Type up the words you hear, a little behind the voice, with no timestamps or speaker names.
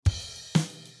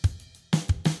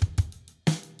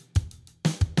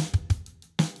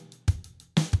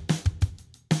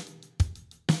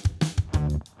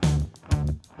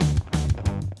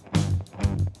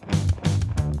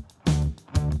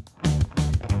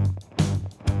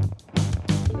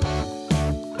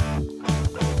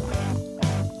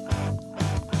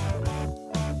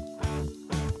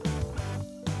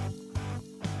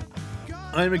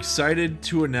I'm excited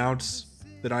to announce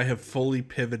that I have fully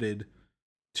pivoted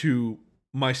to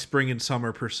my spring and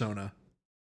summer persona.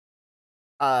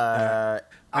 I'm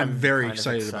very kind of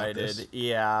excited about this.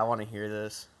 Yeah, I want to hear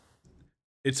this.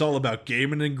 It's all about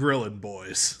gaming and grilling,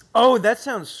 boys. Oh, that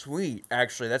sounds sweet.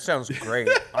 Actually, that sounds great.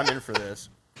 I'm in for this.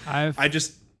 I You got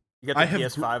the I have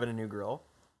PS5 and a new grill.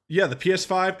 Yeah, the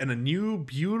PS5 and a new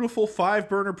beautiful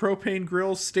 5-burner propane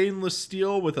grill, stainless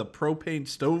steel with a propane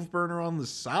stove burner on the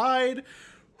side.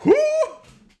 Whoo!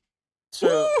 So,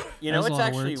 Woo! you know That's a what's lot of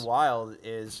actually words. wild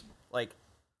is like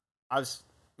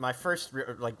my first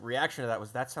reaction to that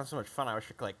was that sounds so much fun. I wish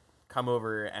I could like come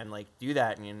over and like do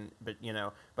that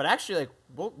but actually like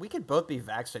we could both be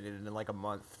vaccinated in like a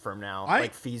month from now,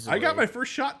 like feasibly. I got my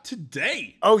first shot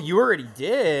today. Oh, you already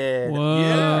did. Whoa.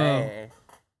 Okay.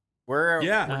 We're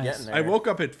Nice. getting there. I woke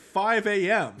up at 5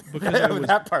 a.m. because I was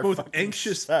That part both fucking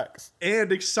anxious sucks.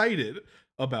 and excited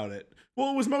about it.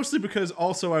 Well, it was mostly because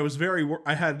also I was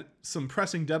I had some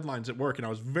pressing deadlines at work and I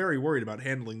was very worried about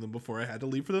handling them before I had to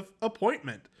leave for the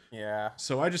appointment. Yeah.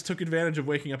 So I just took advantage of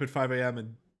waking up at 5 a.m.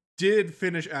 and did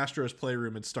finish Astro's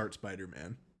Playroom and start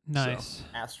Spider-Man. Nice.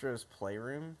 Astro's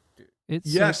Playroom? Dude.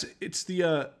 It's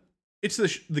it's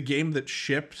the game that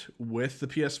shipped with the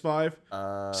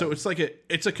PS5. So it's like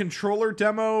it's a controller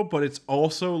demo, but it's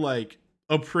also like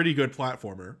a pretty good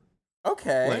platformer.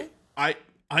 Okay. Like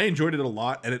I enjoyed it a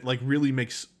lot, and it like really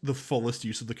makes the fullest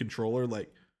use of the controller.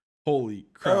 Like, holy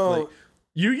crap! Oh.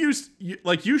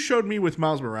 Like you showed me with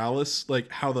Miles Morales, like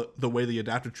how the way the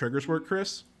adaptive triggers work,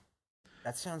 Chris.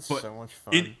 That sounds But so much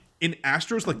fun. In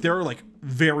Astros, like there are like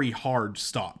very hard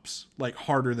stops, like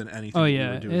harder than anything. Oh we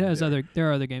yeah, were doing it has there. there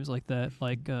are other games like that.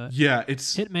 Like Yeah,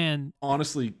 it's Hitman.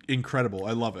 honestly incredible.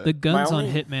 I love it. The guns only-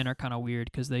 on Hitman are kind of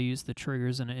weird because they use the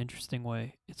triggers in an interesting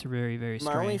way. It's very very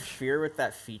My only strange. fear with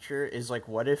that feature is like,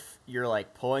 what if you're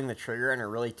like pulling the trigger in a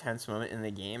really tense moment in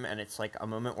the game, and it's like a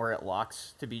moment where it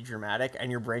locks to be dramatic, and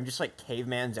your brain just like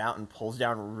cavemans out and pulls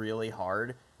down really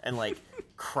hard and like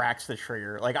cracks the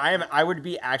trigger. Like I would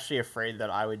be actually afraid that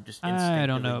I would just instinctively I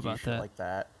don't know do about shit that. like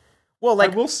that. Well,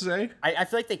 like I will say, I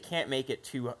feel like they can't make it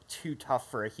too tough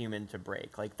for a human to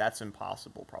break. Like that's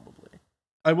impossible, probably.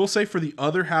 for the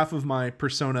other half of my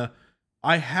persona,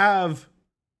 I have,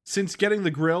 since getting the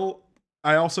grill,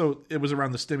 it was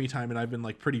around the stimmy time and I've been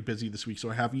like pretty busy this week, so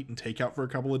I have eaten takeout for a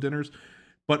couple of dinners.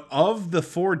 But of the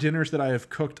 4 dinners that I have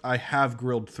cooked, I have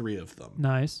grilled 3 of them.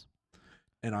 Nice.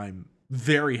 And I'm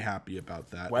very happy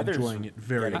about that. Weather's enjoying it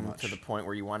very getting much. to the point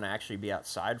where you want to actually be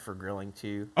outside for grilling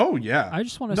too. Oh yeah. I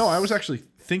just want to. No, I was actually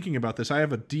thinking about this. I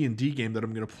have a D&D game that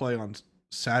I'm going to play on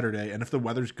Saturday, and if the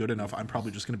weather's good enough, I'm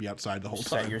probably just going to be outside the whole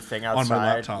Set time your thing on outside.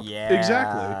 my laptop. Yeah.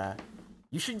 Exactly.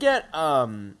 You should get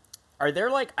are there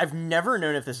like, I've never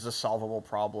known if this is a solvable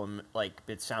problem, like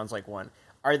it sounds like one.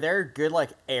 Are there good like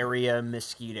area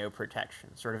mosquito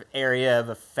protection, sort of area of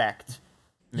effect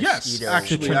Yes, mosquito?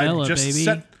 actually, Citronella, I just baby.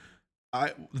 set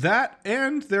that,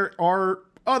 and there are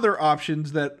other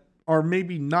options that are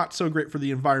maybe not so great for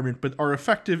the environment, but are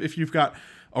effective if you've got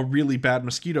a really bad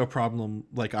mosquito problem,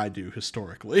 like I do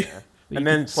historically. Yeah. And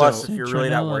then plus, if you're really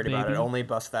that Citronella, worried about it, baby. only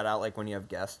bust that out like when you have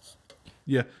guests.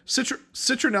 Yeah,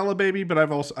 citronella, baby. But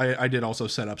I did also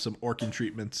set up some Orkin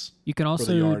treatments. You can the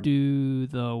also yard. do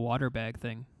the water bag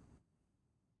thing.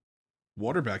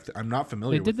 Water bag. I'm not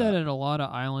familiar. They did with that at a lot of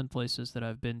island places that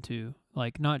I've been to.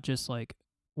 Like not just like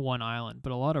one island,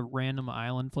 but a lot of random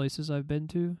island places I've been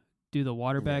to do the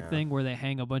water bag Yeah. thing where they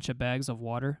hang a bunch of bags of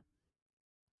water.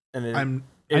 And it, I'm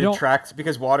I don't- attracts,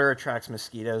 because water attracts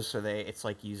mosquitoes, so it's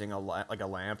like using like a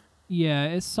lamp. Yeah,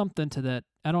 it's something to that.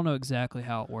 I don't know exactly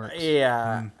how it works.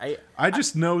 Yeah, I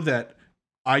just know that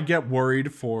I get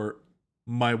worried for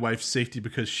my wife's safety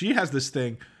because she has this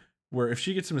thing where if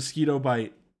she gets a mosquito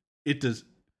bite,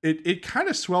 it kind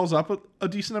of swells up a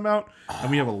decent amount, and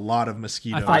we have a lot of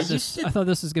mosquitoes. I used to- thought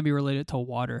this was gonna be related to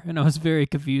water, and I was very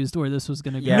confused where this was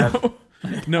gonna go. Yeah.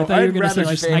 No, I thought you were I'd gonna say, rather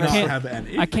like, just I not can't- have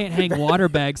any. I can't hang water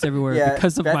bags everywhere yeah,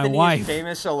 because of Bethany my wife. Is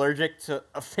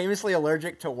famously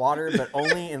allergic to water, but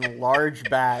only in large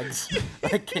bags,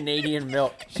 like Canadian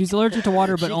milk. She's allergic to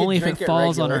water, She but can only if drink it it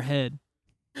falls on her regular. head.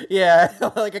 Yeah,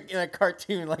 like in a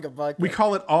cartoon, like a bucket. We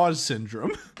call it Oz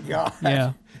syndrome. God.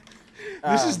 Yeah.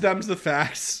 This is them's the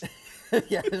facts.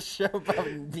 Yeah, a show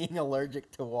about being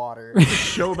allergic to water.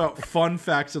 Show about fun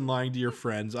facts and lying to your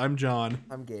friends. I'm John.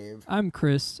 I'm Gabe. I'm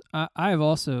Chris. I've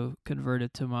also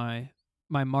converted to my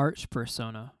March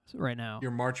persona right now.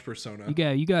 Your March persona.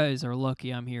 You guys are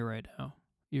lucky I'm here right now.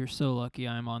 You're so lucky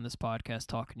I'm on this podcast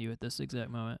talking to you at this exact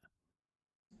moment.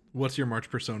 What's your March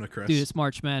persona, Chris? Dude, it's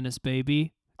March Madness,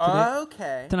 baby.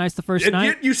 Okay. Tonight's the first And night.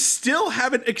 yet you still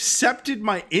haven't accepted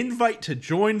my invite to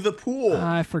join the pool.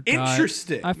 I forgot.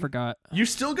 Interesting. I forgot. You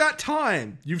still got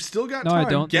time. You've still got No, time. I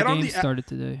don't. Get the on game the started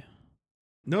today.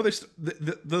 No,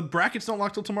 the brackets don't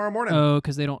lock till tomorrow morning. Oh,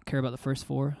 because they don't care about the first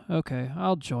 4. Okay,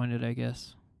 I'll join it, I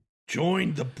guess.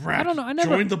 Join the bracket. I don't know. I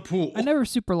never Join the pool. I never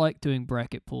super liked doing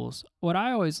bracket pools. What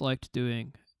I always liked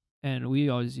doing, and we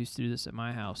always used to do this at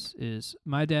my house, is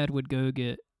my dad would go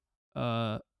get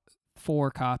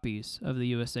 4 copies of the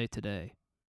USA Today,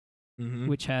 Mhm.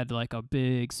 which had like a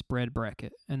big spread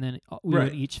bracket, and then we Right.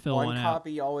 would each fill One one out.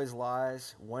 copy always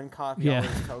lies. One copy Yeah.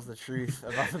 always tells the truth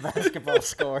about the basketball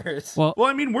scores. Well, Well,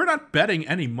 I mean, we're not betting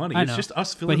any money. I It's know. just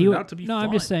us but filling he it would, out to be no, fun.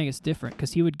 I'm just saying it's different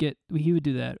because he would do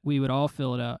that. We would all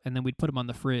fill it out, and then we'd put them on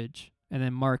the fridge, and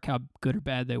then mark how good or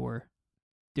bad they were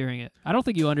during it. I don't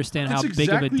think you understand That's how exactly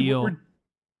big of a what deal.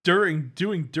 we're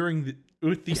doing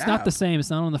with the It's app. not the same. It's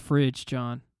not on the fridge,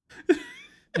 John.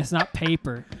 It's not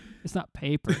paper. It's not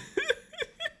paper.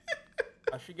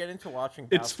 I should get into watching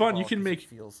It's fun. You basketball can 'cause make- it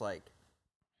feels like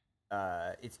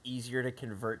it's easier to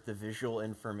convert the visual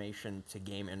information to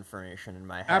game information in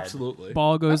my head. Absolutely.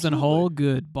 Ball goes in Absolutely. hole,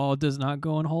 good. Ball does not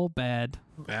go in hole, bad.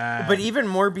 Bad. But even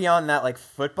more beyond that, like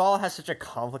football has such a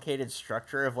complicated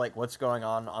structure of like what's going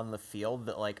on the field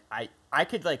that like I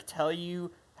could like tell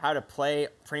you how to play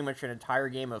pretty much an entire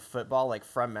game of football like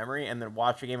from memory and then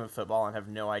watch a game of football and have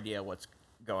no idea what's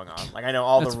going on. Like I know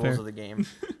all That's the rules fair. of the game.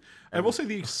 I will say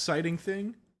the exciting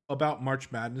thing about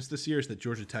March Madness this year is that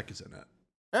Georgia Tech is in it.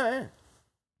 Oh, yeah.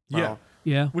 Yeah. Well,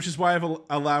 Yeah. Which is why I've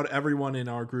allowed everyone in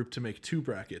our group to make 2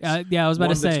 brackets. Yeah, I was about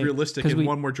one to say. that's realistic 'cause and we,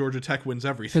 one where Georgia Tech wins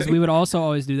everything. Because we would also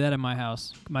always do that in my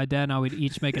house. My dad and I would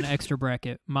each make an extra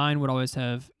bracket. Mine would always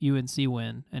have UNC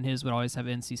win, and his would always have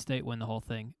NC State win the whole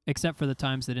thing, except for the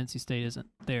times that NC State isn't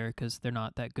there because they're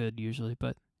not that good usually.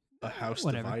 But A house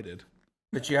Whatever. divided.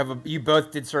 but you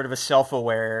both did sort of a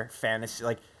self-aware fantasy,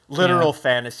 like literal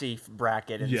fantasy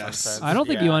bracket in Yes. some sense. I don't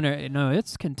think Yeah. you no,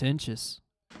 it's contentious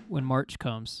when March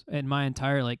comes, and my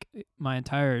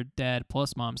entire dad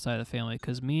plus mom side of the family,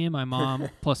 because me and my mom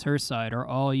plus her side are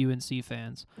all UNC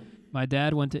fans. My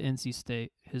dad went to NC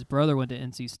State. His brother went to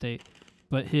NC State,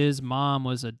 but his mom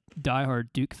was a diehard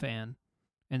Duke fan,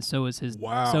 and so is his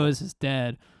Wow. so is his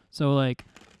dad. So like,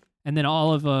 and then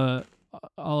all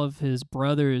of his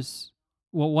brothers.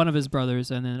 Well, one of his brothers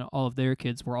and then all of their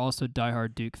kids were also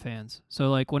diehard Duke fans. So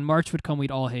like when March would come, we'd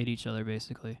all hate each other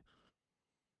basically.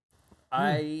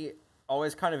 I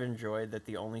always kind of enjoyed that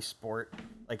the only sport,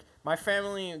 like my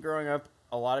family growing up,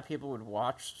 a lot of people would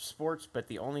watch sports, but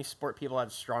the only sport people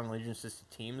had strong allegiances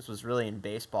to teams was really in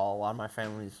baseball. A lot of my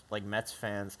family's like Mets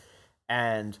fans.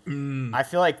 And I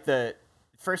feel like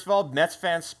first of all, Mets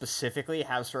fans specifically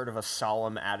have sort of a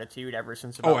solemn attitude ever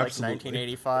since about like absolutely.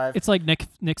 1985. It's like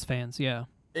Knicks fans, yeah.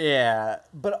 Yeah,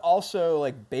 but also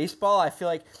like baseball, I feel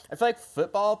like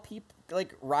football people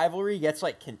like rivalry gets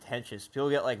like contentious. People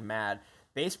get like mad.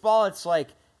 Baseball, it's like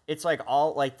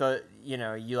all like the you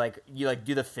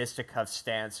do the fisticuff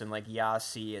stance and like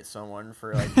see at someone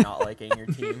for like not liking your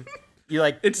team. You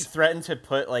like threaten to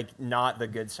put like not the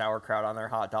good sauerkraut on their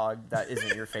hot dog that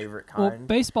isn't your favorite Well, kind.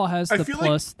 baseball has I the feel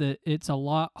plus that it's a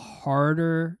lot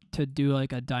harder to do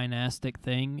like a dynastic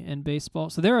thing in baseball.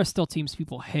 So there are still teams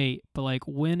people hate, but like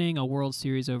winning a World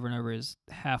Series over and over is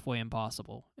halfway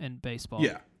impossible in baseball.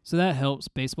 Yeah. So that helps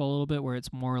baseball a little bit where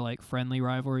it's more like friendly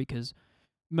rivalry because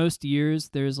most years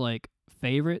there's like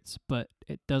favorites, but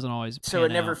it doesn't always So pan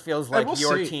it never out. feels I like will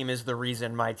your say- team is the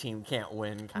reason my team can't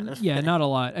win kind of Yeah, thing. not a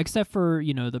lot, except for,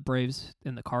 the Braves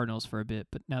and the Cardinals for a bit,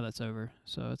 but now that's over,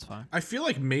 so it's fine. I feel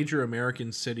like major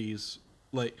American cities,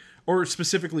 or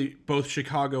specifically both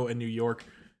Chicago and New York,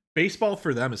 baseball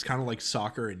for them is kind of like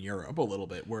soccer in Europe a little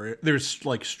bit, where there's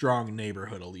like strong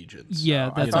neighborhood allegiance.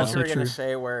 Yeah, I that's thought also you were true. gonna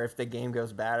say where if the game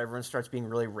goes bad, everyone starts being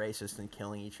really racist and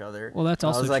killing each other. Well, that's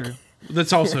And I also was like, true.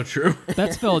 That's also true.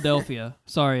 That's Philadelphia.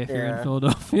 Sorry if you're in Yeah.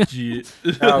 Philadelphia. Gee.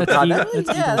 Oh That's god, Eagle- that, that's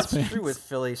yeah, Eagles that's fans. true with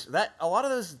Philly. That a lot of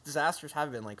those disasters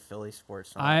have been like Philly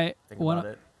sports. Now that I think about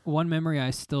it. One memory I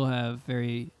still have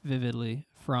very vividly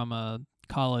from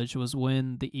college was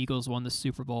when the Eagles won the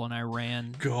Super Bowl and I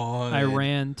ran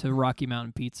to Rocky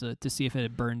Mountain Pizza to see if it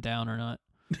had burned down or not.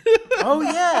 Oh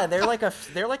yeah, they're like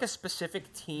a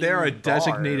specific team. They're a bar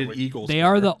designated with- Eagles. They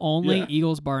bar. are the only Yeah.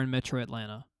 Eagles bar in Metro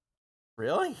Atlanta.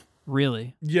 Really?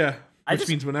 Really? Yeah. I Which just-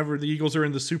 means whenever the Eagles are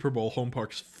in the Super Bowl, home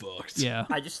park's fucked. Yeah.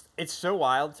 It's so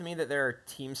wild to me that there are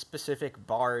team specific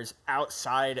bars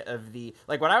outside of the,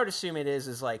 like, what I would assume it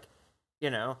is like,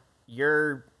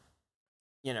 you're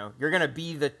you're gonna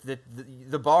be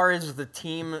the bar is the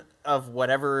team of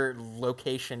whatever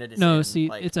location it is. No, in. see,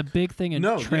 Like, it's a big thing in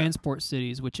No, yeah. transport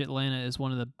cities, which Atlanta is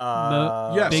one of the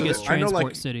Yeah, so biggest I know, transport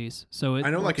like- cities. So it I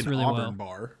know like works an really Auburn well.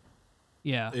 bar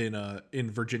Yeah.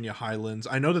 in Virginia Highlands.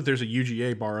 I know that there's a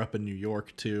UGA bar up in New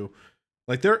York too.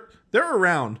 Like they're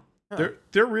around. Huh.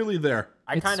 They're really there.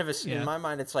 I It's- kind of assume, yeah. in my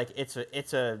mind, it's like it's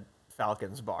a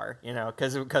Falcons bar,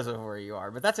 because of where you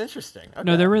are. But that's interesting. Okay.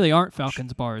 No, there really aren't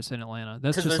Falcons bars in Atlanta.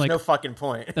 That's because just there's like no fucking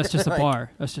point. that's just a Like,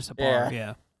 bar. That's just a bar.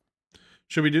 Yeah.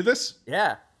 Should we do this?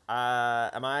 Yeah.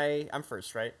 I'm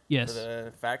first, right? Yes. For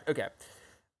the fact. Okay.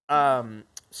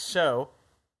 So,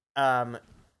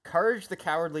 Courage the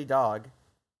Cowardly Dog,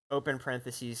 open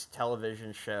parentheses,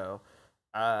 television show.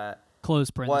 Close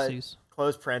parentheses.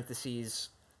 Close parentheses.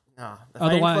 No, if I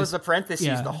didn't Otherwise- close the parentheses,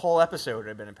 yeah. the whole episode would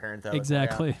have been apparent.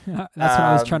 Exactly. That's what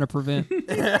I was trying to prevent.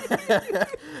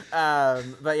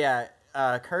 But yeah,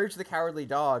 Courage the Cowardly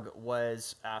Dog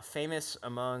was famous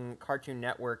among Cartoon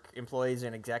Network employees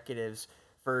and executives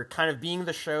for kind of being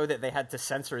the show that they had to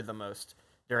censor the most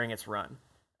during its run,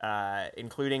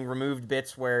 including removed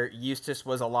bits where Eustace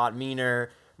was a lot meaner,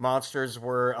 monsters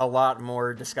were a lot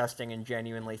more disgusting and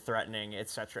genuinely threatening,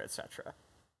 etc., etc.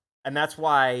 And that's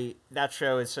why that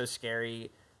show is so scary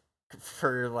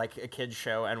for like a kid's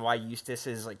show, and why Eustace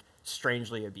is like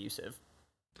strangely abusive.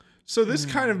 So this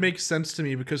kind of makes sense to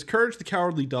me because Courage the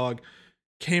Cowardly Dog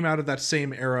came out of that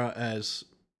same era as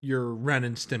your Ren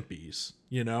and Stimpies,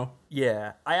 you know?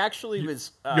 Yeah, I actually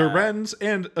was Your Rens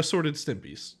and assorted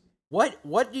Stimpies.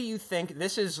 What do you think?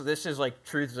 This is like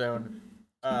Truth Zone.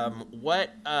 What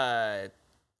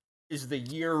is the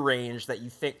year range that you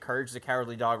think Courage the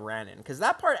Cowardly Dog ran in? Because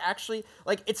that part actually,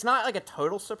 like, it's not like a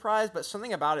total surprise, but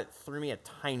something about it threw me a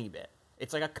tiny bit.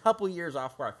 It's like a couple years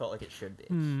off where I felt like it should be.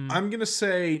 I'm going to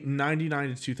say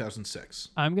 99 to 2006.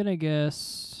 I'm gonna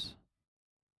guess.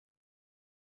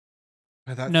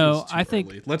 That No, feels too I think-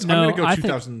 early. I'm no, going to go I think-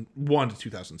 2001 to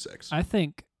 2006. I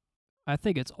think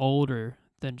it's older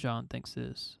than John thinks it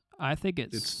is. I think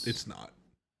It's not.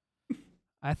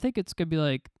 I think it's gonna be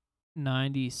like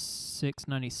 96,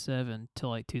 97 to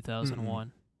like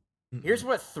 2001. Here's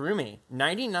what threw me: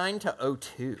 99 to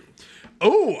 02.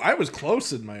 Oh, I was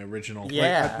close in my original. Like,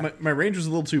 Yeah. my range was a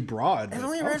little too broad. It but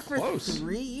only I ran was for close.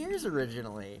 3 years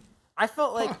originally. I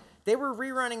felt like they were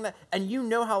rerunning that, and you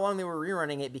know how long they were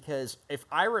rerunning it, because if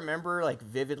I remember like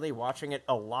vividly watching it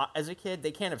a lot as a kid,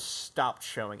 they can't have stopped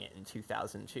showing it in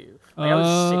 2002. Like, I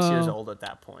was 6 years Oh. old at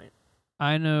that point.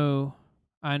 I know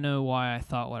why I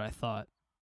thought what I thought.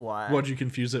 Why? What'd you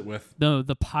confuse it with? No,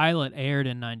 the pilot aired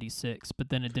in 96, but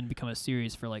then it didn't become a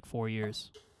series for like 4 years.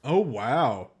 Oh,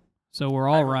 wow. So we're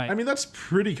all right. I mean, that's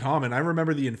pretty common. I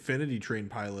remember the Infinity Train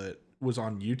pilot was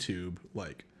on YouTube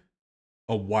like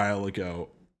a while ago,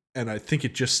 and I think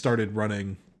it just started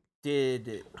running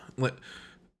Did like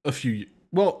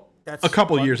a that's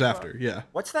couple years SpongeBob? after. Yeah.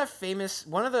 What's that famous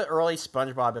one of the early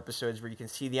SpongeBob episodes where you can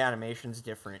see the animations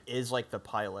different is like the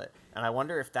pilot, and I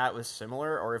wonder if that was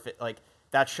similar, or if it like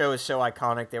that show is so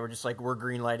iconic they were just like, we're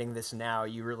greenlighting this now.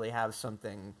 You really have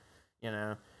something, you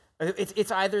know.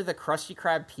 It's either the Krusty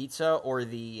Krab pizza or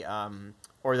the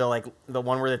like the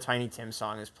one where the Tiny Tim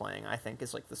song is playing. I think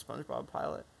is like the SpongeBob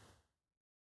pilot.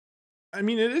 I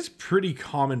mean, it is pretty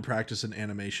common practice in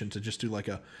animation to just do like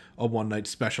a one night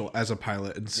special as a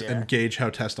pilot and gauge how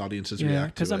test audiences yeah,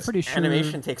 react to because I'm it. pretty sure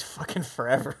Animation takes fucking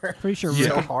forever. Pretty sure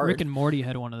So Rick, hard. Rick and Morty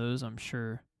had one of those. I'm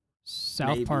sure. South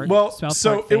Maybe. Park. Well, South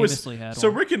so Park it was famously had so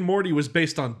one. Rick and Morty was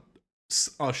based on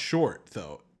a short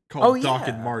though called Oh, Doc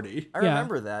yeah. and Marty. I Yeah,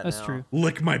 remember that. That's now. true.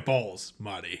 Lick my balls,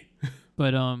 Marty.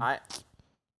 But I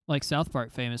South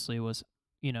Park famously was,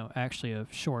 actually a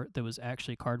short that was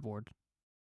actually cardboard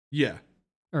Yeah.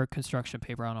 or construction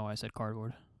paper. I don't know why I said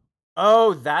cardboard.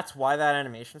 Oh, that's why that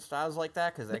animation style is like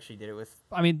that, because they actually did it with.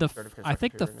 I mean, Sort of I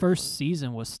think the construction paper first initially.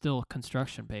 season was still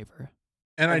construction paper.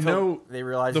 And I until know they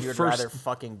realized the you would first- rather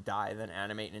fucking die than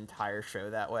animate an entire show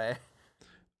that way.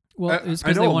 Well, it's I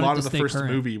because know they a wanted lot to of the stay first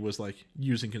current. movie was like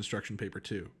using construction paper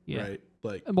too, Yeah. right?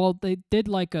 Like Well, they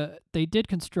did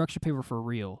construction paper for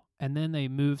real, and then they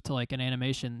moved to like an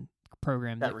animation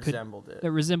program That that resembled it.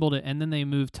 resembled it, and then they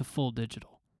moved to full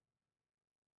digital.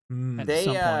 mm, At They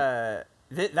some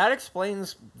point. that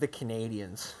explains the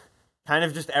Canadians. Kind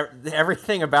of just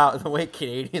everything about the way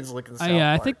Canadians look in South I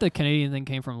Park. think the Canadian thing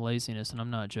came from laziness, and I'm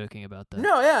not joking about that.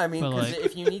 No, yeah, I mean, But, because like-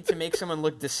 if you need to make someone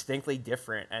look distinctly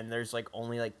different, and there's like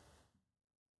only like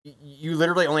you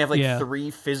literally only have like Yeah. 3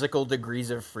 physical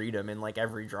degrees of freedom in like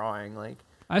every drawing. Like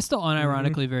I still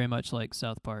unironically very much like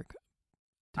South Park.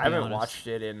 to I be haven't honest. watched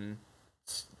it in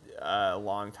a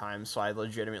long time, so I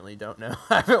legitimately don't know.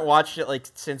 I haven't watched it like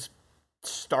since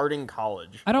starting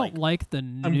college. I don't like the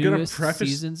gonna newest preface-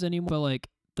 seasons anymore, but like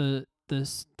the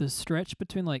stretch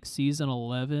between like season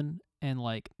 11 and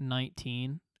like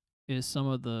 19 is some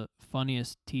of the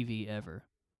funniest TV ever.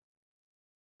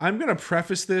 I'm going to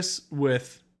preface this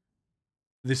with,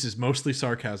 this is mostly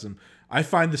sarcasm. I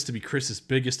find this to be Chris's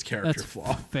biggest character That's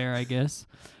flaw. fair, I guess.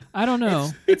 I don't know.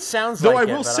 It sounds Though like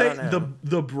I will but say I don't know.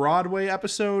 the Broadway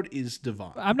episode is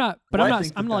divine. I'm not, but Well, I'm I not.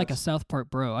 think I'm that not like a that's- South Park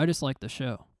bro. I just like the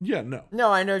show. Yeah, no.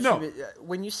 No, I know. No.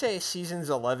 When you say seasons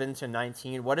 11 to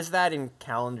 19, what is that in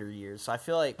calendar years? So I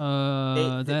feel like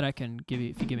That I can give you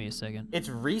if you give me a second. it's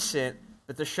recent,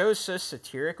 but the show's so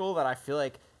satirical that I feel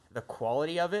like the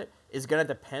quality of it is going to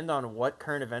depend on what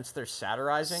current events they're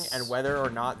satirizing and whether or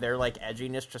not their like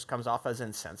edginess just comes off as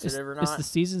insensitive or not. It's the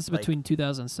seasons Like- between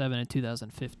 2007 and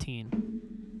 2015.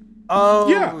 Oh,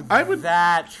 Yeah, I would-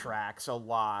 that tracks a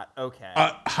lot. Okay.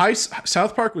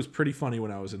 South Park was pretty funny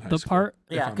when I was in high The school. part,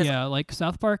 if Yeah, I'm- 'cause- yeah, like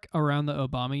South Park around the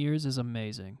Obama years is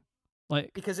amazing.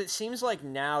 Like, Because it seems like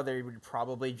now they would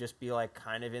probably just be like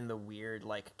kind of in the weird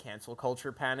like cancel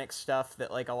culture panic stuff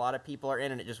that like a lot of people are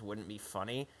in, and it just wouldn't be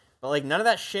funny. But like none of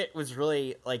that shit was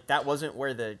really like that wasn't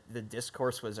where the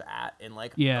discourse was at in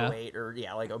like Yeah. 08 or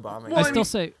like Obama. Well, I I still mean,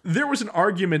 say there was an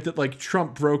argument that like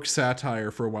Trump broke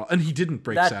satire for a while, and he didn't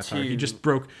break That satire. He too. just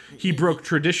broke broke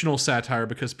traditional satire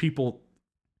because people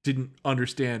didn't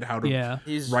understand how to yeah,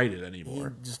 He's write it he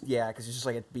anymore. just because he's just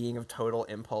like a being of total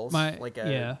impulse. my like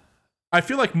yeah. I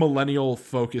feel like millennial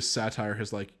focused satire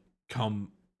has like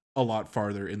come a lot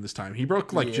farther in this time. He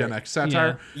broke like Yeah. Gen X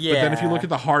satire, Yeah. but then if you look at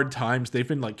the hard times, they've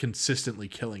been like consistently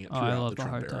killing it Oh, throughout I love the the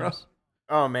Trump hard era. times.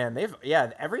 Oh man,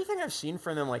 everything I've seen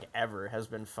from them like ever has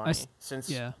been funny s- since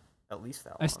Yeah, at least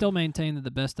that. I still maintain that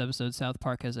the best episode South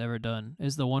Park has ever done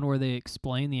is the one where they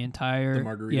explain the entire The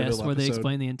Margaritaville yes, where they episode.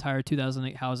 explain the entire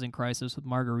 2008 housing crisis with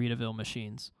Margaritaville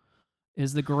machines.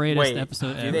 Is the greatest Wait,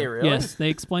 episode do ever. they really? Yes, they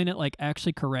explain it like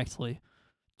actually correctly.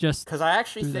 Just Because I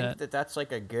actually do think that. that's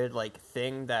like a good like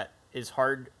thing that is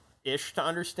hard-ish to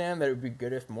understand. That it would be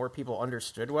good if more people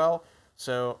understood well.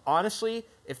 So honestly,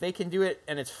 if they can do it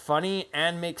and it's funny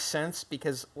and makes sense,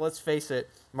 because let's face it,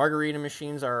 margarita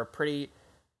machines are a pretty.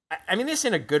 I mean this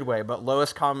in a good way, but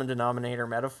lowest common denominator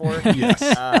metaphor. Yes.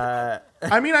 uh,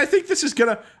 I mean, I think this is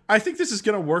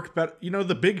gonna work better. You know,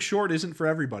 The Big Short isn't for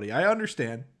everybody. I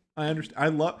understand.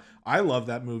 I love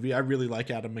that movie. I really like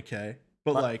Adam McKay,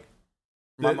 but like,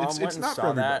 my mom it's went and not for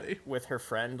saw that everybody. with her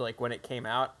friend like when it came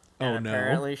out, Oh, and no.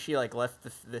 apparently she like left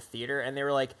the theater and they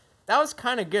were like, that was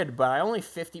kind of good, but I only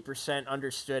 50%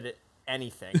 understood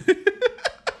anything.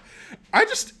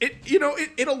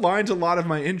 It aligns a lot of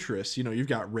my interests. You know, you've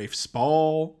got Rafe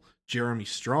Spall, Jeremy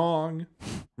Strong,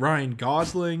 Ryan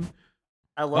Gosling.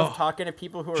 I love Oh, talking to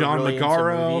people who are John really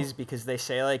Magaro. into movies because they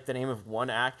say like the name of one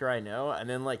actor I know and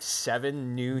then like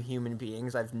 7 new human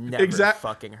beings I've never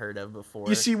fucking heard of before.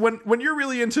 You see, when you're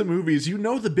really into movies, you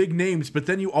know the big names, but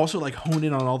then you also like hone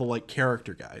in on all the like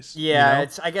character guys. Yeah, you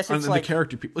know? I guess And it's the like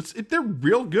character people. They're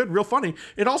real good, real funny.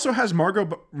 It also has Margot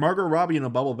Robbie in a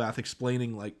bubble bath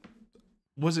explaining like,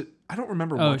 was it? I don't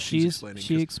remember oh, what she's explaining.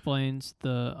 she 'cause- explains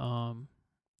the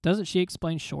doesn't she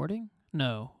explain shorting?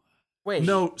 No. wait.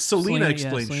 no, Selena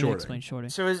explains Selena shorting. explains shorting.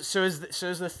 So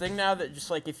is the thing now that just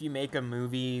like if you make a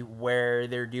movie where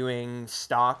they're doing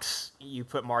stocks, you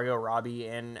put Margot Robbie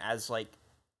in as like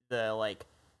the like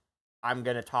I'm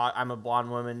a blonde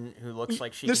woman who looks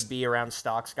like she This- could be around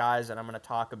stocks guys and I'm gonna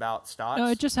talk about stocks. No,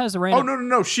 it just has a Oh random.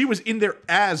 no! She was in there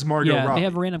as Margot yeah, Robbie. they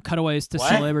have random cutaways to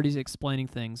What? celebrities explaining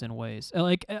things in ways.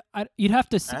 You'd have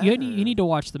to see. You need to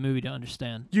watch the movie to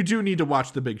understand. You do need to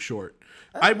watch The Big Short.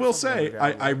 That's I will something say,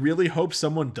 to I really hope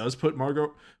someone does put Margot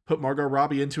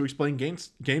Robbie in to explain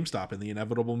GameStop and the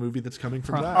inevitable movie that's coming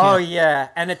from that. Oh yeah,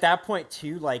 and at that point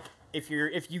too, like if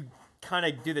you kind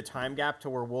of do the time gap to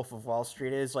where Wolf of Wall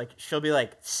Street is, like she'll be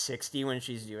like 60 when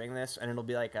she's doing this, and it'll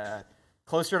be like a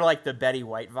closer to like the Betty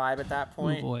White vibe at that Oh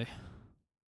point. boy.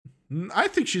 I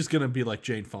think she's gonna be like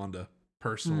Jane Fonda,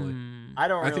 personally. Hmm. I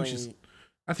don't I really. think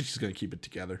she's gonna keep it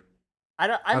together.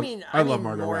 I I mean love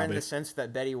Margot more in Robbie. the sense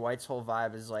that Betty White's whole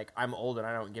vibe is like I'm old and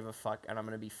I don't give a fuck and I'm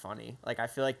gonna be funny. Like I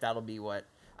feel like that'll be what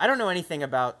I don't know anything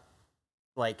about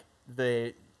like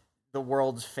the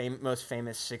world's most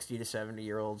famous 60 to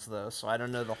 70-year-olds though, so I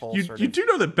don't know the whole You sort you of. do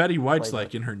know that Betty White's play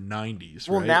like in her 90s,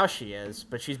 Well, right? now she is,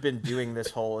 but she's been doing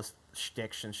this whole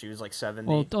shtick since she was like 70.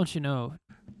 Well, don't you know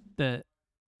that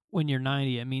when you're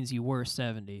 90, it means you were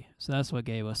 70. So that's what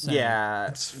gave us 70. yeah,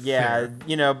 That's yeah. fair.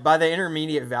 You know, by the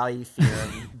intermediate value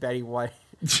theorem, Betty White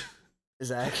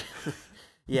is actually.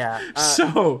 Yeah.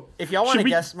 So if y'all want should to we-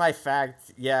 guess my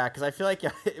fact, yeah, because I feel like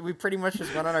we pretty much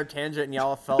just went on our tangent and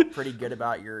y'all felt pretty good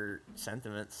about your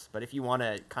sentiments. But if you want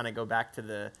to kind of go back to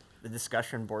the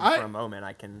discussion board for a moment,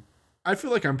 I can. I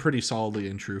feel like I'm pretty solidly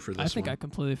in true for this I think one. I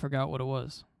completely forgot what it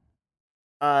was.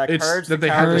 It's Courage that the they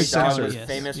had Cowardly to Dog censor was it.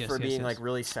 famous Yes, for yes, being yes. like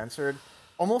really censored.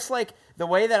 Almost like the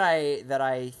way that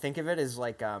I think of it is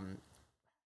like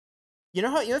you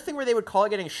know the thing where they would call it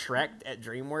getting Shrek at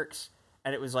DreamWorks,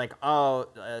 and it was like, oh,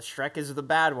 Shrek is the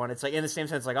bad one. It's like in the same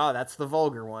sense, like, oh, that's the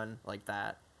vulgar one, like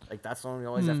that. Like that's the one we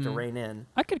always have to rein in.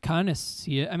 I could kind of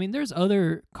see it. I mean, there's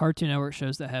other Cartoon Network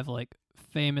shows that have like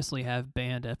famously have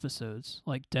banned episodes.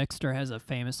 Like Dexter has a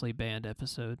famously banned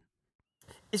episode.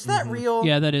 Is that real?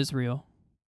 Yeah, that is real.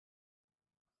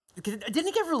 Didn't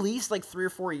it get released like 3 or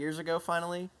 4 years ago?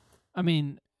 Finally. I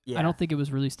mean, Yeah. I don't think it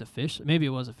was released officially. Maybe it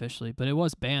was officially, but it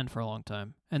was banned for a long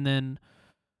time. And then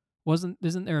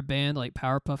isn't there a banned like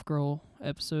Powerpuff Girl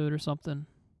episode or something?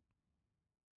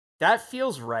 That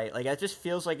feels right. Like, that just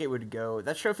feels like it would go.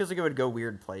 That show feels like it would go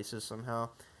weird places somehow.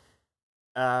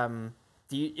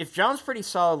 If John's pretty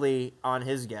solidly on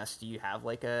his guess, do you have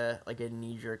like a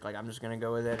knee jerk, like I'm just gonna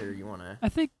go with it, or you wanna? I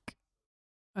think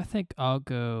I'll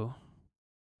go.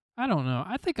 I don't know.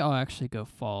 I think I'll actually go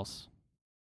false.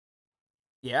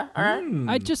 Yeah. All right.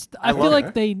 I I feel love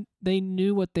like they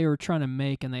knew what they were trying to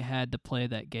make and they had to play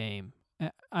that game.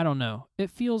 I don't know. It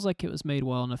feels like it was made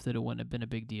well enough that it wouldn't have been a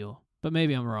big deal. But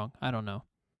maybe I'm wrong. I don't know.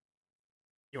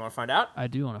 You want to find out? I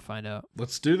do want to find out.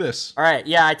 Let's do this. All right.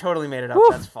 Yeah, I totally made it up.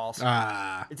 That's false.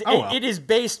 It is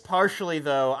based partially,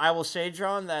 though. I will say,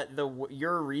 John, that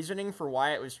your reasoning for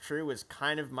why it was true was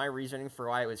kind of my reasoning for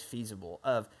why it was feasible.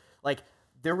 Of like,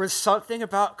 there was something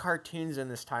about cartoons in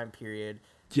this time period.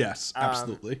 Yes,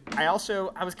 absolutely. I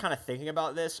was kind of thinking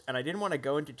about this, and I didn't want to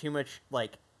go into too much,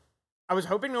 like, I was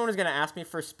hoping no one was going to ask me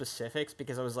for specifics,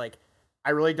 because I was like, I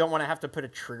really don't want to have to put a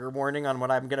trigger warning on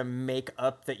what I'm going to make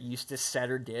up that Eustace said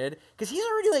or did, because he's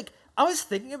already, like, I was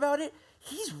thinking about it,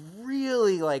 he's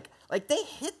really, like, they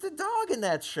hit the dog in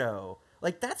that show.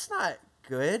 Like, that's not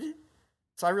good.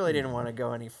 So I really didn't want to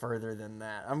go any further than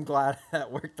that. I'm glad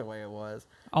that worked the way it was.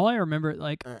 All I remember,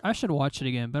 like, I should watch it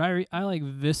again, but I like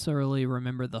viscerally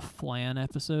remember the Flan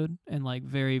episode and like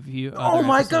very few other Oh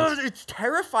my episodes. god, it's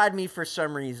terrified me for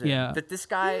some reason. Yeah. That this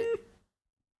guy,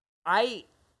 I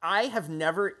have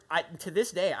never, to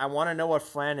this day, I want to know what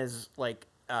flan is like,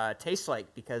 tastes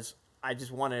like, because I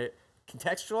just want to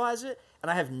contextualize it,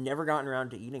 and I have never gotten around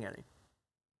to eating any.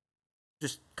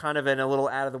 Just kind of in a little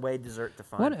out of the way dessert to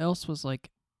find. What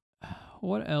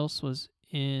else was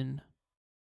in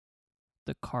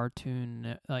the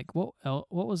cartoon? Like what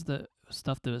was the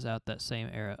stuff that was out that same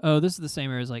era? Oh, this is the same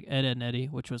era as like Ed, Edd n Eddy,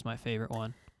 which was my favorite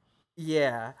one.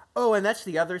 Yeah. Oh, and that's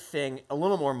the other thing, a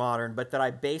little more modern, but that I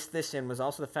based this in was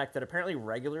also the fact that apparently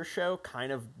Regular Show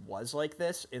kind of was like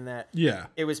this, in that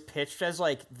it was pitched as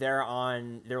like they're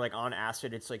like on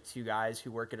acid. It's like two guys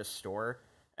who work at a store,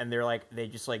 and they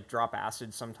just like drop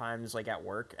acid sometimes like at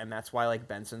work, and that's why like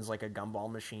Benson's like a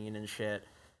gumball machine and shit.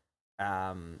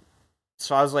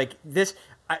 So I was like, there's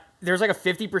like a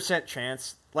 50%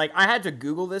 chance. Like, I had to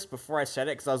Google this before I said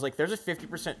it, because I was like, there's a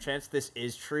 50% chance this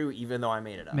is true, even though I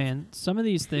made it up. Man, some of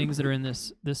these things that are in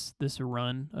this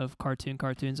run of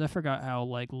cartoons, I forgot how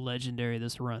like legendary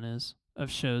this run is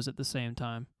of shows at the same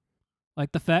time.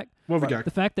 Like the fact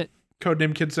that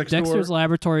Codename Kids Next Door, Dexter's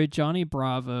Laboratory, Johnny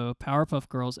Bravo, Powerpuff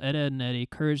Girls, Ed, Edd n Eddy,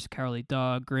 Courage the Cowardly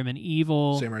Dog, Grim and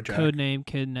Evil, Samurai Jack. Codename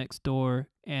Kid Next Door,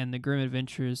 and The Grim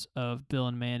Adventures of Bill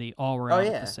and Mandy all were out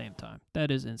at the same time.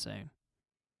 That is insane.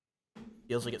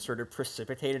 Feels like it sort of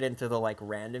precipitated into the like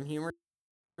random humor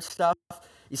stuff.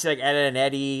 You see like Ed, Edd n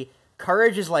Eddy.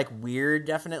 Courage is like weird,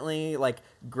 definitely. Like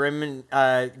Grim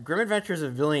Adventures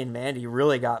of Billy and Mandy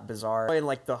really got bizarre. And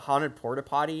like the haunted porta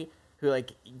potty, who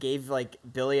like gave like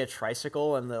Billy a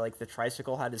tricycle, and the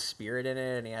tricycle had his spirit in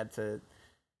it, and he had to.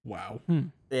 Wow.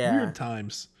 Yeah. Weird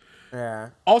times. Yeah.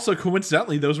 Also,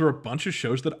 coincidentally, those were a bunch of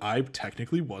shows that I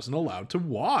technically wasn't allowed to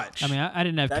watch. I mean, I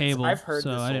didn't have cable, I've heard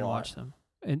so this I a didn't lot. watch them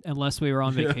unless we were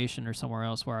on vacation or somewhere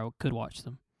else where I could watch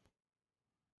them.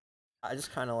 I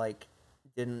just kind of like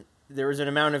didn't. There was an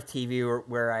amount of TV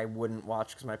where I wouldn't watch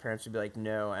because my parents would be like,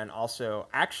 no. And also,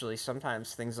 actually,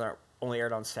 sometimes things that only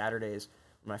aired on Saturdays.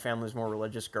 My family was more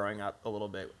religious growing up a little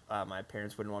bit. My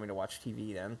parents wouldn't want me to watch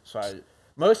TV then. So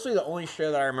mostly the only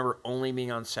show that I remember only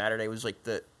being on Saturday was like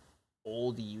the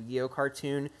old Yu-Gi-Oh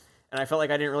cartoon. And I felt like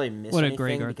I didn't really miss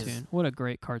anything. What a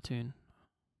great cartoon.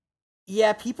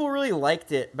 Yeah, people really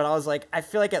liked it, but I was like, I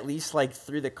feel like at least like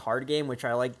through the card game, which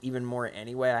I like even more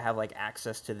anyway, I have like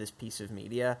access to this piece of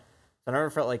media. So I never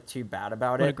felt like too bad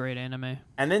about it. What a great anime.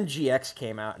 And then GX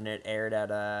came out and it aired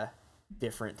at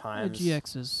different Yeah, times.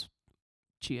 GX is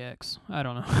GX. I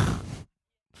don't know.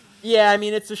 Yeah, I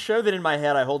mean, it's a show that in my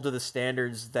head I hold to the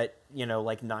standards that,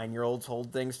 like 9-year-olds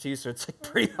hold things to, so it's like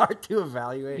pretty hard to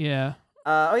evaluate. Yeah,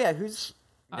 Oh yeah, who's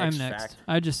I'm next.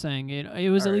 I'm just saying it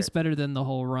was at All least better than the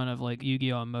whole run of like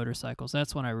Yu-Gi-Oh on motorcycles.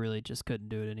 That's when I really just couldn't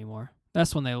do it anymore.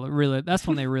 That's when they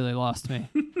really lost me.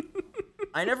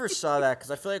 I never saw that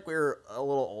because I feel like we were a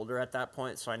little older at that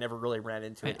point, so I never really ran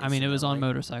into it. I mean, it was on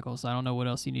incidentally. motorcycles. I don't know what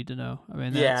else you need to know. I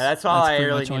mean, That's all I pretty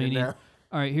really much all need you to need. know.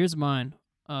 All right, here's mine.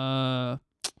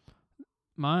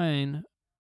 Mine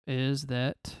is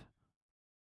that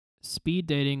speed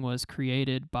dating was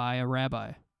created by a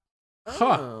rabbi.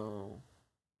 Huh. Oh.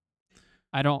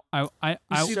 I don't. I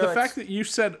See, So the it's- fact that you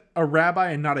said a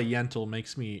rabbi and not a Yentl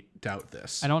makes me doubt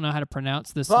this. I don't know how to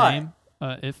pronounce this But- name.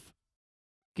 If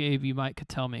Gabe, you could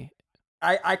tell me.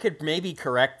 I could maybe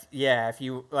correct. Yeah, if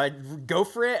you go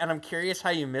for it, and I'm curious how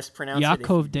you mispronounce it. if you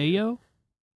Yaakov do. Deo.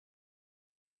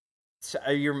 So,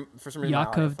 you're for some reason.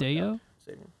 Yaakov Deo.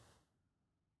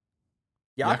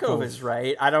 Yaakov Yaakov. is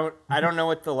right. I don't know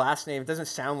what the last name. It doesn't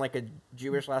sound like a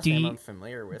Jewish last name I'm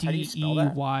familiar with. How do you spell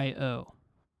that? Deyo.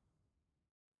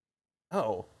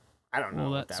 Oh, I don't know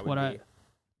Well, what that's that would what be.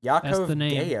 That's Yaakov the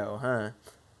name. Deo, huh?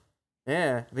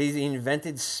 Yeah, but he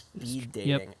invented speed dating.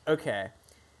 Yep. Okay.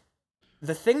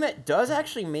 The thing that does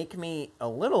actually make me a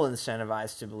little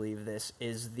incentivized to believe this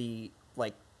is the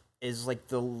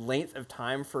length of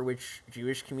time for which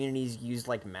Jewish communities used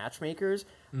like matchmakers.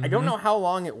 I don't know how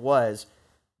long it was,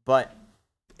 but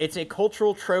it's a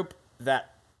cultural trope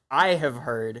that I have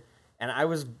heard, and I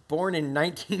was born in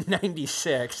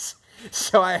 1996.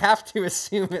 So I have to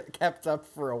assume it kept up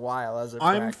for a while as a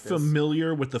I'm practice.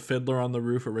 familiar with the Fiddler on the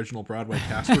Roof original Broadway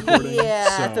cast recording.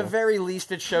 Yeah, so at the very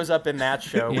least, it shows up in that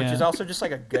show, which Yeah. is also just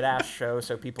like a good ass show,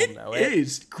 so people know it it.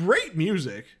 is great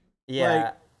music. Yeah,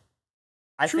 like,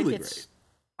 I think truly it's.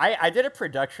 I did a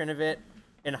production of it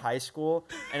in high school,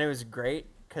 and it was great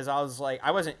because I was like, I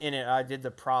wasn't in it. I did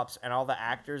the props, and all the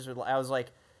actors would. I was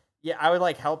like, yeah, I would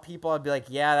like help people. I'd be like,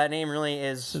 yeah, that name really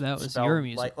is. So that was spelled your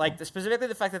musical. specifically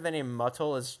the fact that the name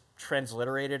Muttle is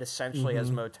transliterated essentially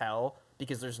as motel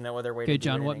because there's no other way to Okay, do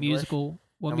John. it in What English. musical?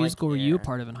 What I'm musical like, were you a yeah.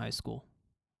 part of in high school?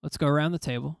 Let's go around the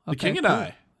table. The Okay, King and cool.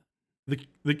 I.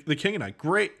 The King and I.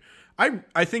 Great.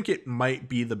 I think it might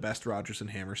be the best Rodgers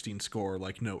and Hammerstein score,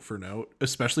 like note for note,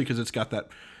 especially because it's got that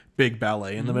big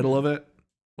ballet in the middle of it.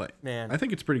 Like, Man. I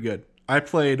think it's pretty good. I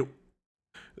played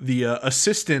the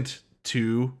assistant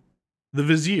to the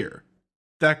Vizier,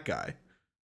 that guy.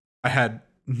 I had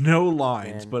no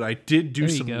lines, Man. but I did do There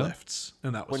you some go. lifts,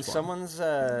 and that was When fun. someone's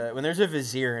when there's a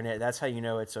vizier in it, that's how you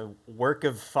know it's a work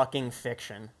of fucking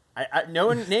fiction.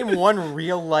 Name one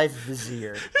real life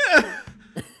vizier.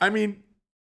 I mean,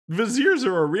 viziers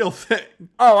are a real thing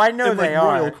Oh, I know in they like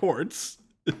royal are, courts.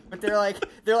 but they're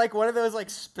like one of those like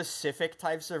specific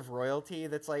types of royalty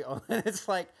that's like it's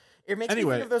like it makes me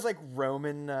Anyway. think of those like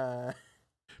Roman.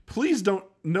 Please don't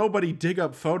nobody dig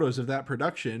up photos of that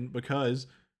production because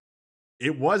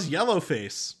it was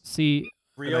Yellowface. See,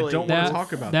 Really, don't wanna that,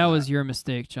 talk about that that. was your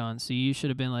mistake, John. See, you should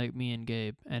have been like me and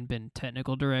Gabe and been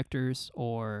technical directors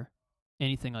or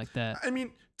anything like that. I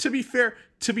mean, to be fair,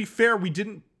 we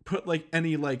didn't put like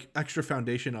any like extra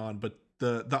foundation on, but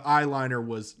the eyeliner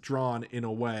was drawn in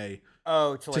a way,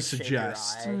 to like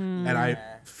suggest. Shade your eye. Mm. and I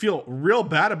feel real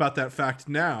bad about that fact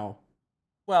now.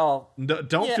 Well, Don't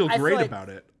Yeah, feel I feel great like- about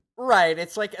it. right.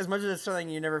 It's like as much as it's something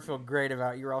you never feel great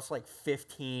about, you're also like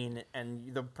 15,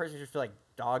 and the person who feel like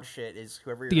dog shit is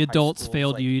whoever. The your high adults school's,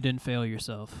 failed like, you. You didn't fail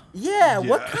yourself. Yeah,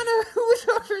 what Yeah. kind of who was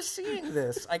overseeing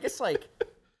this? I guess like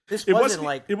this It wasn't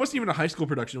like it wasn't even a high school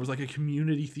production. It was like a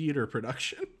community theater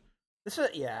production, this was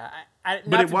I but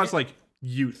not it to was be- like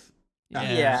youth. Yeah.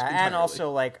 yeah, and entirely.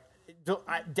 also like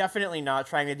definitely not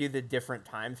trying to do the different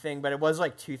time thing, but it was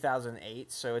like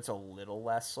 2008, so it's a little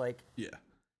less like Yeah,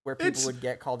 where people It's- would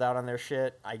get called out on their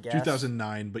shit. I guess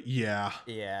 2009, but yeah,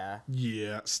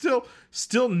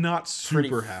 still not pretty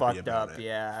super happy fucked about up. it.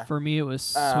 Yeah, For me, it was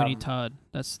Sweeney Um, Todd.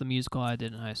 That's the musical I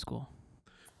did in high school.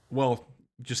 Well,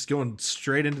 just going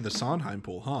straight into the Sondheim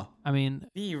pool, huh? I mean,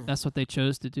 that's what they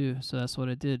chose to do, so that's what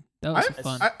I did. That was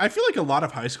fun. I feel like a lot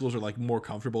of high schools are like more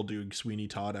comfortable doing Sweeney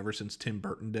Todd ever since Tim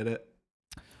Burton did it.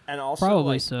 and also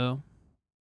Probably like, so.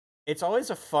 it's always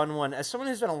a fun one. As someone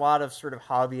who's done a lot of sort of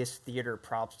hobbyist theater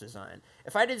props design,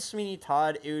 if I did Sweeney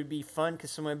Todd, it would be fun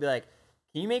because someone would be like,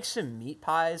 "Can you make some meat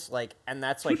pies?" Like, and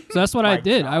that's like So that's what I my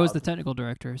did. I was the job. technical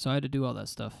director, so I had to do all that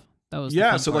stuff. That was the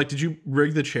Yeah, fun so part. like, did you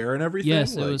rig the chair and everything?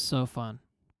 yes, it Like, was so fun.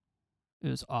 It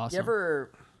was awesome. You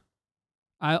ever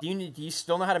Do you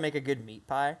still know how to make a good meat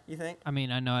pie? You think? I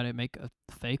mean, I know how to make a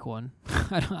fake one.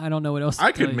 I don't know what else.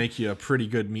 I to tell could you. make you a pretty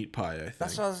good meat pie, I think.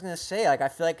 That's what I was gonna say. Like, I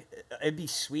feel like it'd be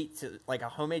sweet to like a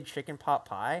homemade chicken pot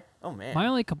pie. Oh man. My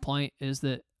only complaint is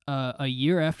that a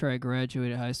year after I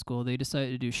graduated high school, they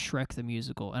decided to do Shrek the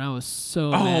musical, and I was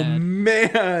so Oh mad.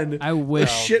 man! I The wish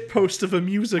shit post of a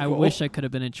musical. I wish I could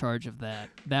have been in charge of that.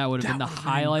 That would have been the That would've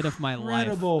been highlight of my life.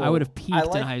 incredible. I would have peaked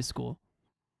like- in high school.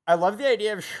 I love the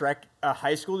idea of Shrek,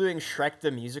 high school doing Shrek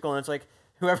the musical, and it's like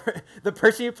whoever the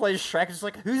person who plays Shrek is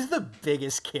like, who's the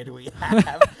biggest kid we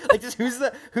have? Like, just who's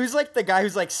like the guy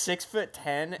who's like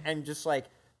 6'10" and just like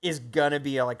is gonna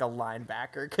be a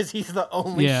linebacker because he's the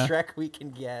only Yeah. Shrek we can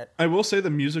get. I will say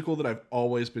the musical that I've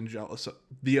always been jealous of,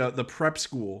 the prep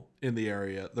school in the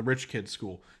area, the rich kids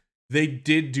school, they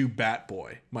did do Bat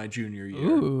Boy my junior year.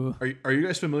 Ooh, Are you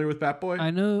guys familiar with Bat Boy?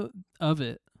 I know of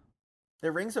it.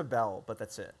 It rings a bell, but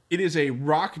that's it. It is a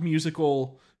rock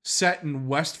musical set in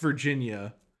West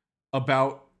Virginia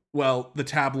about, well, the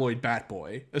tabloid Bat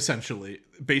Boy, essentially,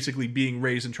 basically being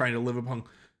raised and trying to live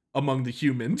among the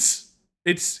humans.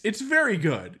 It's very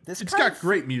good. This It's kind got of-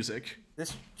 great music.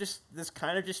 This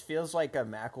kind of just feels like a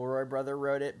McElroy brother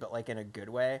wrote it, but like in a good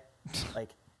way. Like,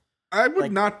 I would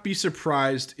like- not be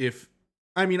surprised if,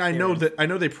 I mean, I know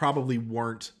they probably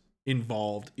weren't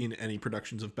involved in any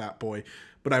productions of Bat Boy,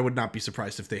 but I would not be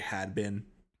surprised if they had been.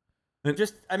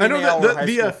 just I I mean, know they that all the- were high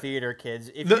the, school uh, theater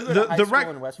kids. If The you go to high the, school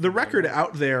in West the record Virginia-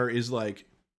 out there is like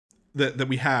that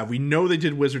we have. We know they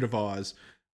did Wizard of Oz.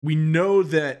 We know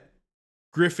that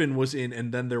Griffin was in,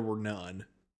 and then there were none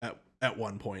at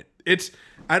one point.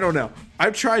 I don't know.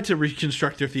 I've tried to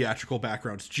reconstruct their theatrical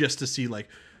backgrounds just to see like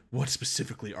what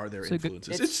specifically are their So good-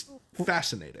 influences. It's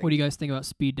fascinating. What do you guys think about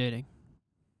speed dating?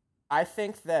 I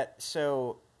think that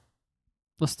so.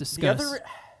 Let's The discuss. other,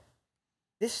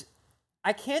 this,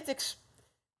 I can't.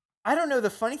 I don't know. The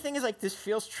funny thing is, like, this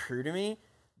feels true to me,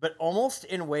 but almost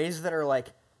in ways that are like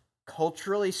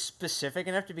culturally specific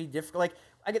enough to be difficult.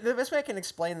 Like, the best way I can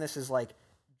explain this is like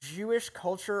Jewish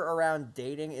culture around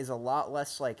dating is a lot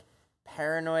less like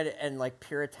paranoid and like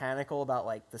puritanical about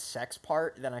like the sex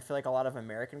part than I feel like a lot of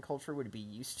American culture would be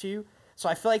used to. So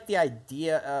I feel like the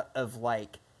idea of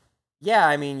like, yeah,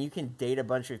 I mean, you can date a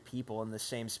bunch of people in the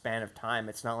same span of time.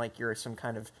 It's not like you're some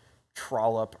kind of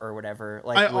trollop or whatever.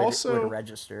 Like would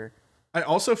register. I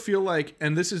also feel like,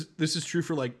 and this is true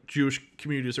for like Jewish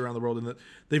communities around the world, in that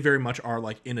they very much are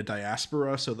like in a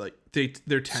diaspora. So like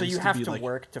there tends So you to have be to like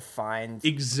work to find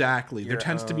exactly. There your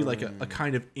tends to be like a own-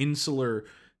 kind of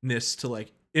insularness to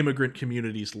like immigrant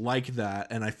communities like that,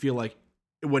 and I feel like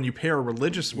when you pair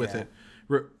religious with Yeah.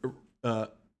 it,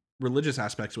 religious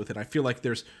aspects with it, I feel like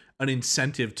there's an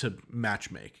incentive to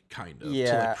matchmake, kind of to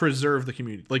Yeah. like preserve the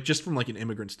community, like just from like an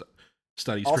immigrant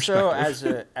studies also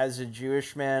perspective. as a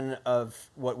Jewish man of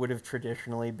what would have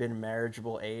traditionally been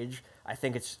marriageable age, I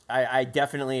think I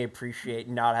definitely appreciate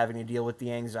not having to deal with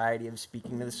the anxiety of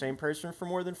speaking to the same person for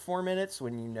more than 4 minutes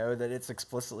when you know that it's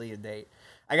explicitly a date.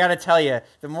 I gotta tell you,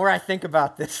 the more I think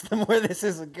about this, the more this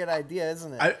is a good idea,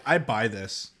 isn't it? I buy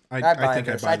this. I buy think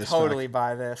this. I buy I this. totally fact.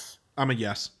 buy this. I'm a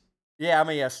yes. Yeah, I'm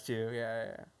a yes too.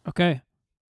 Yeah. Okay,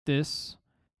 this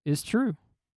is true.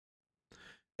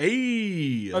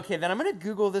 Hey. Okay, then I'm gonna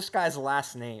Google this guy's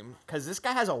last name because this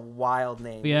guy has a wild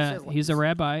name. Yeah, He says, like, he's a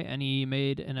rabbi, and he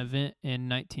made an event in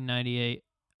 1998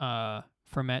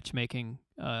 for matchmaking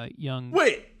young.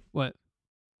 Wait. What?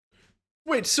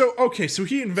 Wait. So okay. So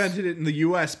he invented it in the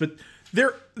U.S., but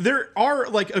there are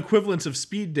like equivalents of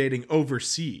speed dating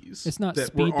overseas. It's not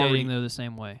that were speed already- dating though the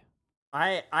same way.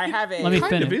 I have a. Let me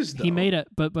kind of finish. is, He though. made it,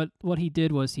 but what he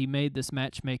did was he made this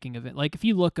matchmaking event. Like if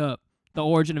you look up the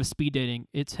origin of speed dating,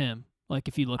 it's him. Like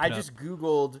if you look I it up. just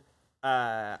Googled.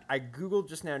 I Googled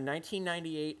just now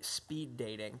 1998 speed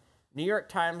dating. New York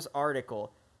Times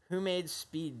article. Who made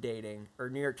speed dating? Or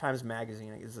New York Times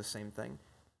Magazine is the same thing.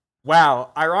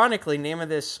 Wow. Ironically, name of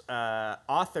this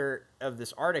author of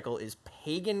this article is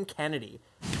Pagan Kennedy.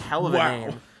 Hell of a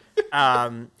Wow.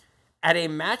 name. At a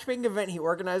matchmaking event he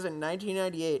organized in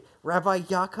 1998, Rabbi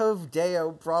Yaakov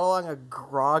Deo brought along a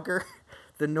grogger,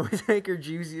 the noisemaker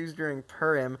Jews used during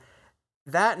Purim.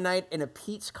 That night, in a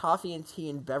Pete's Coffee and Tea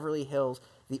in Beverly Hills,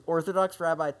 the Orthodox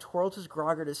rabbi twirled his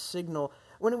grogger to signal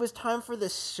when it was time for the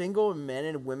single men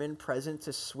and women present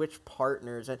to switch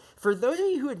partners. And for those of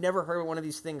you who had never heard what one of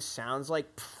these things sounds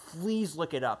like, please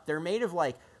look it up. They're made of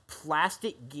like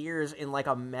plastic gears in like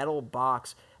a metal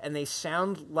box, and they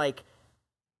sound like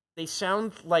I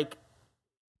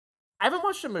haven't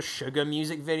watched a Meshuggah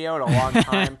music video in a long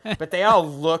time, but they all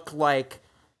look like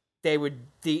they would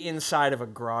the inside of a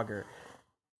grogger.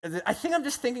 I think I'm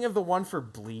just thinking of the one for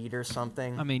Bleed or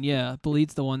something. I mean, yeah,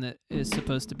 Bleed's the one that is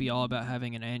supposed to be all about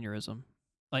having an aneurysm.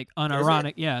 Like Is it?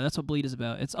 unironic, yeah, that's what Bleed is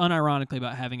about. It's unironically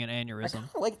about having an I aneurysm.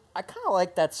 kind of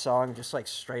like that song just like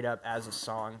straight up as a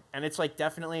song, and it's like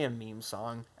definitely a meme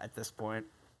song at this point.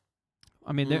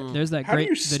 I mean, there's that How do great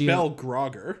you video. spell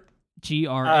Grogger?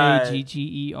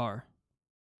 Gragger.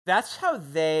 That's how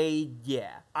they, yeah.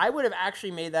 I would have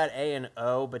actually made that A and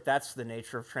O, but that's the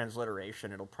nature of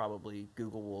transliteration. It'll probably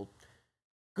Google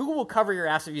will cover your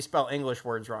ass if you spell English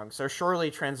words wrong. So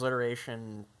surely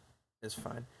transliteration is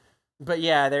fine. But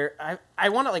yeah, I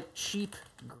want to like cheap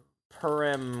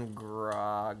Purim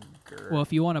Grogger. Well,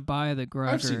 if you want to buy the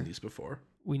I've seen Grogger, these before.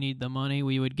 we need the money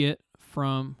we would get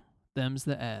from them's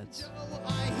the ads.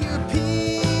 I hear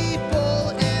people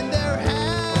and they're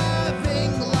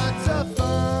having lots of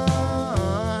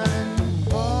fun.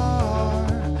 Far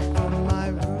from my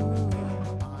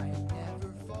room, I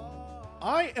never fall.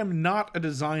 I am not a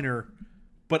designer,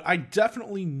 but I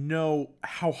definitely know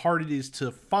how hard it is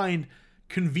to find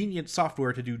convenient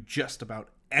software to do just about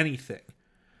anything.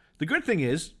 The good thing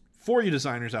is, for you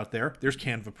designers out there, there's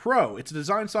Canva Pro. It's a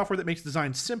design software that makes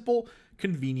design simple,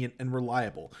 convenient, and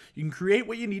reliable. You can create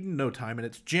what you need in no time, and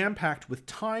it's jam-packed with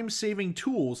time-saving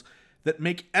tools that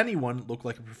make anyone look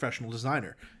like a professional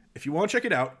designer. If you want to check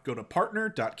it out, go to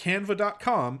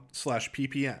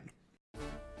partner.canva.com/ppn.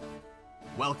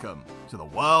 Welcome to the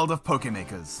world of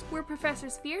Pokemakers, We're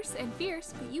Professors Fierce and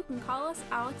Fierce, but you can call us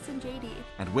Alex and JD.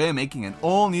 and we're making an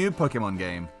all-new Pokemon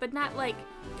game. But not like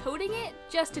coding it,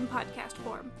 just in podcast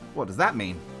form. What does that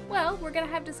mean? Well, we're gonna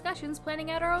have discussions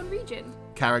planning out our own region.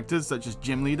 Characters such as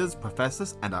gym leaders,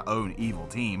 professors, and our own evil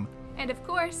team. And of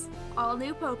course, all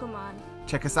new Pokemon.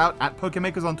 Check us out at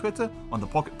Pokemakers on Twitter, on the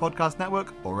Pocket Podcast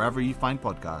Network, or wherever you find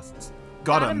podcasts.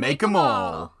 Gotta make 'em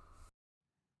all!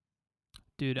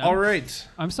 Dude, All right.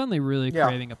 I'm suddenly really Yeah.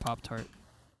 craving a Pop-Tart.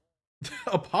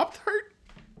 A Pop-Tart?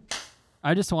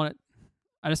 I just wanted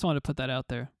to put that out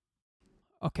there.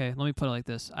 Okay, let me put it like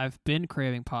this. I've been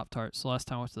craving Pop-Tarts. The last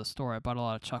time I went to the store, I bought a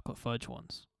lot of chocolate fudge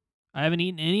ones. I haven't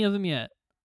eaten any of them yet,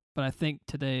 but I think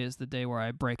today is the day where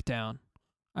I break down.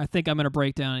 I think I'm going to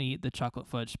break down and eat the chocolate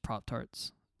fudge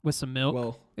Pop-Tarts with some milk.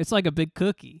 Well, It's like a big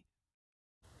cookie.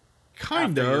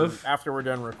 kind After of. after we're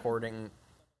done recording.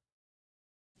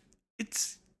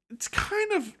 It's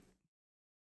kind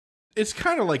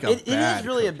of like a It bad is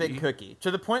really a cookie. big cookie,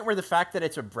 to the point where the fact that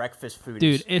it's a breakfast food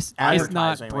Dude, is it's not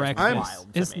advertising was breakfast.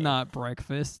 wild to It's me. not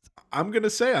breakfast. I'm gonna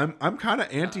say I'm kind of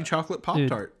anti-chocolate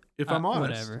Pop-Tart, if I'm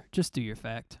honest. Whatever. Just do your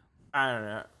fact. I don't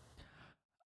know.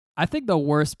 I think the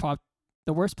worst Pop-Tart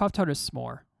is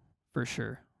s'more, for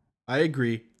sure. I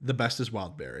agree. The best is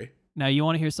wild berry. Now, you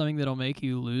want to hear something that'll make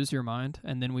you lose your mind,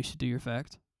 and then we should do your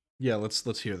fact? Yeah, let's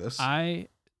hear this. I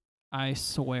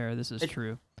swear this is It-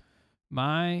 true.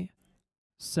 My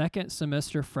second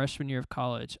semester freshman year of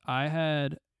college, I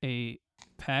had a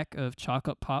pack of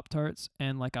chocolate Pop-Tarts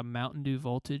and like a Mountain Dew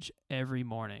Voltage every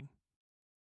morning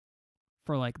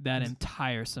for like that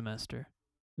entire semester.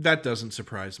 That doesn't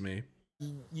surprise me.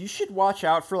 You should watch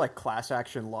out for like class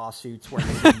action lawsuits where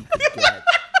maybe you could get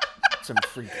some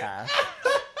free cash.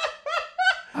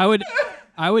 I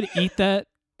would eat that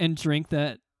and drink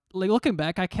that. Like, looking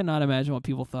back, I cannot imagine what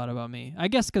people thought about me. I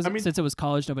guess because I mean- since it was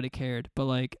college, nobody cared. But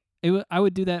like, I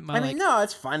would do that in my I mean, like no,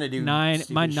 it's fine to do my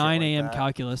stupid 9 shit like a.m. that.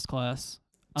 calculus class.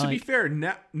 To be Like, fair,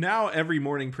 now every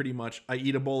morning pretty much I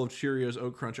eat a bowl of Cheerios,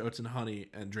 Oat Crunch, oats, and honey,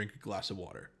 and drink a glass of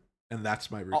water, and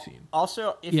that's my routine.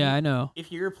 Also, yeah, I know.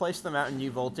 if you replace the Mountain Dew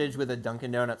Voltage with a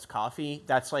Dunkin' Donuts coffee,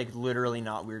 that's like literally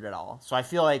not weird at all. So I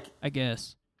feel like I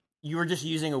guess. you were just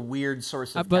using a weird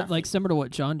source of But like caffeine. similar to what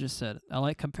John just said, I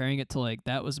like comparing it to like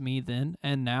that was me then,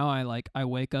 and now I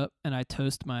wake up and I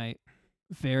toast my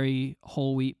very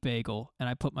whole wheat bagel and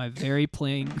I put my very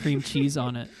plain cream cheese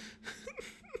on it,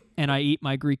 and I eat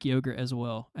my Greek yogurt as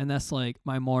well, and that's like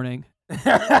my morning.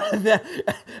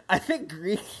 I think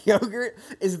Greek yogurt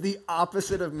is the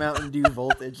opposite of Mountain Dew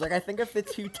Voltage. Like I think if the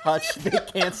two touch, they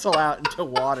cancel out into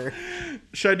water.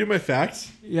 Should I do my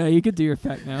facts? Yeah, you could do your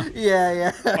fact now.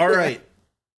 Yeah. All right.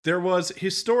 There was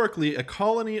historically a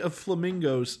colony of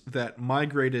flamingos that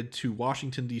migrated to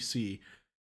Washington, D.C.,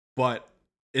 but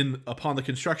upon the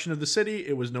construction of the city,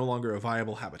 it was no longer a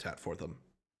viable habitat for them.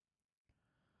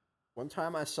 One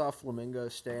time I saw a flamingo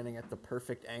standing at the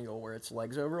perfect angle where its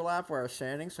legs overlap where I was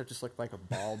standing, so it just looked like a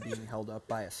ball being held up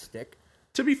by a stick.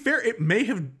 To be fair, it may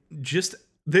have just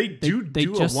they do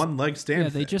just- a one-leg stand. Yeah,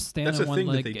 they thing. just stand That's on a one thing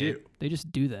leg. that they Gabe. do. They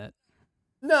just do that.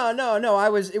 No,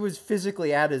 it was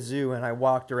physically at a zoo, and I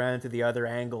walked around to the other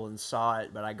angle and saw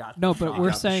it, but I got No, the but shot. we're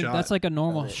got the saying shot that's like a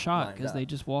normal of it shot lined because up.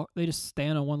 they just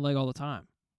stand on one leg all the time.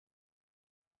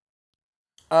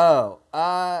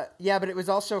 Yeah, but it was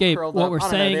also Gabe, curled what up. we're I don't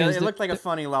saying know, is it looked like a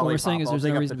funny lollipop. What we're saying is I'll there's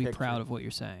dig no up reason the to be proud picture. of what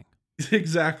you're saying.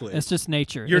 Exactly. It's just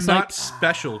nature. You're it's not like,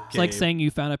 special, It's like Gabe. saying you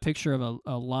found a picture of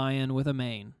a lion with a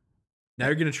mane. Now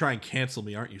you're gonna try and cancel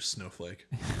me, aren't you, Snowflake?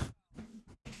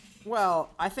 Well,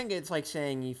 I think it's like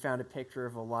saying you found a picture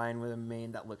of a lion with a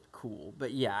mane that looked cool.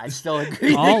 But yeah, I still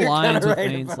agree. All You're lions kinda with right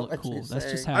manes about look what cool. you're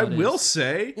That's just saying. how I it will is.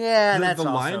 say, Yeah, the that's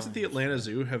lions also at the Atlanta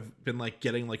Zoo have been like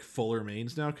getting like fuller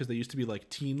manes now because they used to be like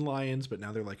teen lions, but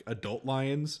now they're like adult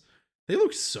lions. They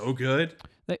look so good.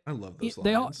 They- I love those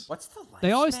they all- lions. What's the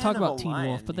They always lifespan talk of a about Teen Wolf,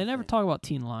 lion, but they you never think? talk about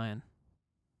Teen Lion.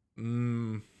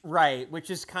 Right,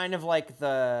 which is kind of like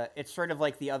it's sort of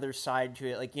like the other side to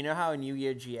it. Like, you know how in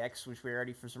Yu-Gi-Oh! GX, which we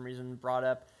already for some reason brought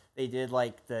up, they did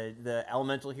like the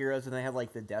elemental heroes and they had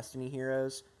like the destiny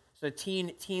heroes. So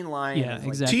Teen Lion Yeah, is like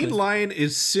exactly. Teen Lion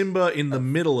is Simba in the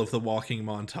middle of the walking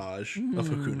montage of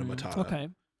Hakuna Matata. Okay.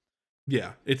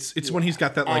 Yeah, it's when he's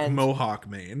got that like And- mohawk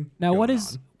mane. Now, what going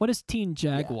is on. Teen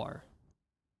Jaguar?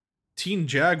 Teen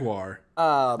Jaguar?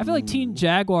 I feel like Teen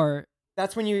Jaguar.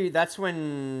 That's when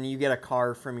you get a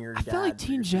car from your I dad. feel like for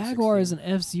Teen your Jaguar is 360.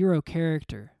 an F-Zero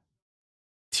character.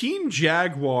 Teen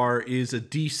Jaguar is a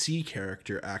DC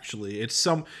character. Actually, it's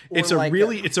a like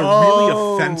really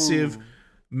Oh. offensive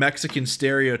Mexican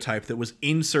stereotype that was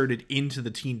inserted into the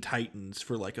Teen Titans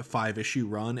for like a 5-issue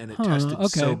run, and it Huh, tested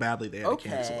so okay. badly they had to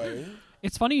cancel it. Okay.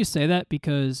 It's funny you say that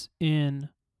because in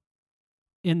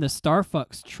the Star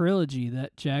Fox trilogy,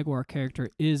 that Jaguar character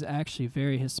is actually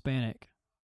very Hispanic.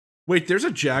 Wait, there's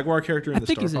a Jaguar character in I the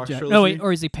think Star he's a Fox Jaguar. trilogy? No, wait,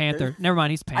 or is he Panther? Never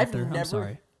mind, he's I've Panther. I'm never-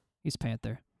 sorry. He's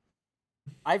Panther.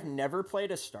 I've never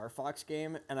played a Star Fox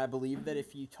game, and I believe that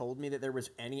if you told me that there was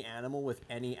any animal with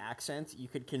any accent, you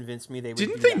could convince me they would.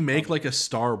 Didn't do they that make publicly. like a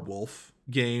Star Wolf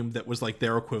game that was like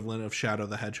their equivalent of Shadow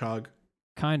the Hedgehog?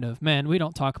 Kind of. Man, we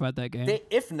don't talk about that game. They,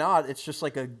 if not, it's just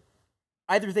like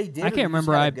either they did. I or can't they just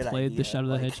remember had a I good played the idea. Shadow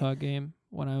the Like, Hedgehog game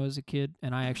when I was a kid,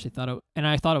 and I actually thought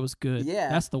it was good. Yeah.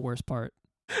 That's the worst part.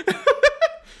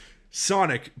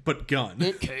 Sonic, but gun.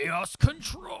 Chaos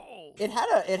Control. It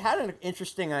had an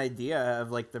interesting idea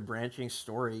of like the branching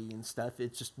story and stuff.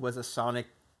 It just was a Sonic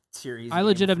series. I game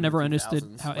legit have from the never understood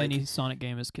 2000s. how Like, any Sonic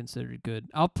game is considered good.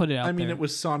 I'll put it out I mean, there. it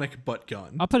was Sonic, but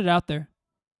gun. I'll put it out there.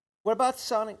 What about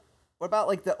Sonic? What about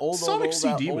like the old Sonic old,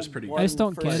 CD old was pretty good. one I just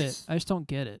don't get it. first- I just don't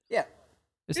get it. Yeah.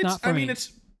 It's not for I me. mean,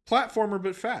 it's platformer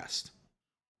but fast.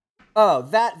 Oh,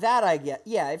 that I get.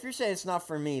 Yeah, if you're saying it's not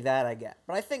for me, that I get.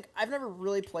 But I think I've never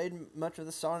really played much of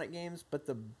the Sonic games, but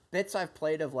the bits I've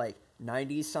played of like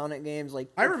 90s Sonic games, like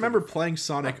I they're remember pretty playing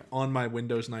Sonic on my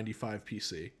Windows 95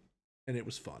 PC, and it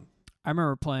was fun. I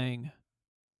remember playing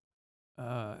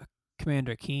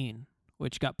Commander Keen,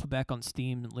 which got put back on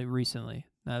Steam recently.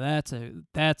 Now that's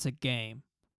a game.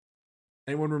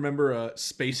 Anyone remember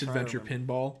Space I'm trying to Adventure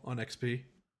Pinball on XP?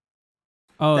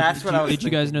 Oh, That's did what you, I was did you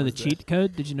guys thinking know the was that. cheat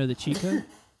code? Did you know the cheat code?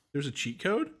 There's a cheat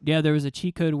code? Yeah, there was a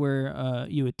cheat code where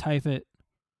you would type it.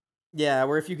 Yeah,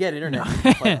 where if you get internet, No. you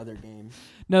can play other games.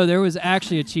 No, there was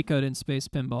actually a cheat code in Space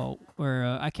Pinball where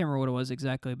I can't remember what it was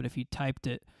exactly, but if you typed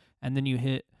it and then you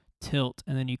hit tilt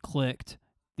and then you clicked,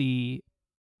 the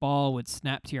ball would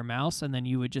snap to your mouse and then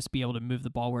you would just be able to move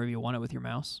the ball wherever you want it with your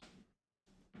mouse.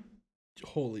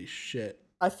 Holy shit.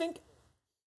 I think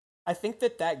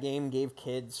that game gave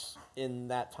kids in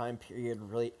that time period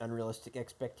really unrealistic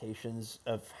expectations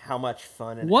of how much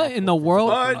fun and What in the world-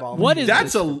 what is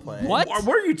that's this a to play? What? What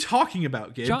are you talking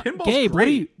about, Gabe? Pinball's Gabe,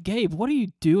 great. Gabe, what are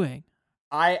you doing?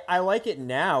 I like it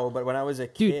now, but when I was a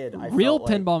Dude, kid, I real felt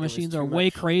like pinball there was machines too are way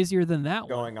much crazier than that one.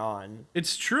 going on.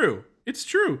 It's true. It's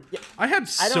true. Yeah, I had I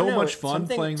so don't know, much it's fun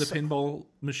something- playing the so- pinball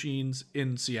machines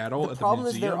in Seattle The at problem the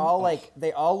is museum. they're all Oh. like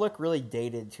they all look really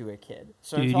dated to a kid.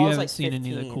 So Dude, until you I was haven't like seen 15,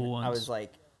 any of the cool I ones. was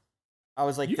like,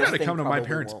 You this gotta thing come to my probably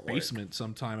parents' won't work. basement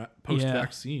sometime post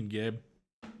vaccine, Gabe.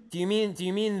 Do you mean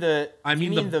the I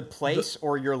mean the place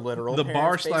or your literal The bar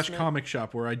parents' slash basement? comic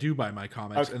shop where I do buy my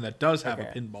comics, Okay. and that does have a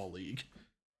Okay. pinball league.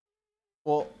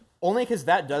 Well, only because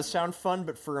that does sound fun,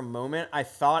 but for a moment I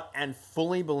thought and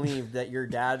fully believed that your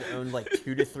dad owned like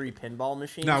 2 to 3 pinball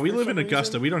machines. No, we for live in some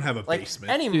Augusta. reason. We don't have a Like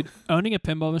basement. any Dude, owning a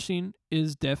pinball machine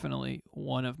is definitely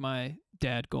one of my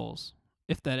dad goals.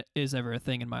 If that is ever a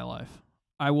thing in my life,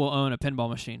 I will own a pinball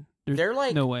machine. There's They're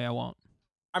like- no way I won't.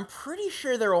 I'm pretty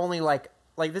sure they're only like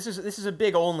this is a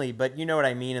big only, but you know what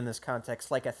I mean in this context,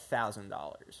 like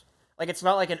 $1,000. Like it's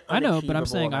not like an I know, but I'm unachievable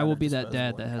saying I amount will of be that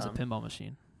dad disposable that has a income. pinball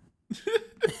machine.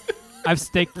 I've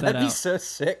staked that That'd be out. so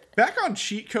sick. Back on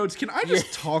cheat codes, can I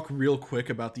just talk real quick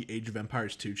about the Age of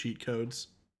Empires 2 cheat codes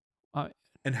Uh,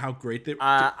 and how great they?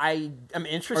 I am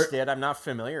interested. I'm not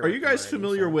familiar. Are with you them guys already,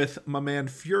 familiar so- with my man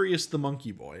Furious the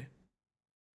Monkey Boy?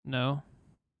 No.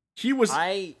 He was.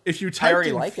 If you typed already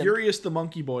in like him. Furious the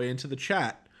Monkey Boy into the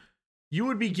chat, you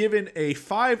would be given a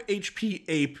 5 HP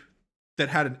ape that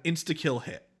had an insta kill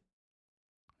hit,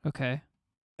 Okay.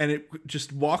 and it would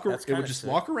just walk. That's It would kinda just sick.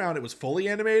 walk around. It was fully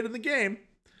animated in the game,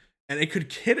 and it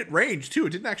could hit at range too.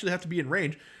 It didn't actually have to be in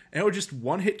range, and it would just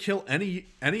one hit kill any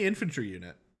infantry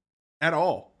unit at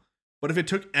all. But if it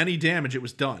took any damage, it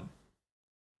was done.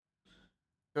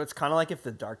 So it's kind of like if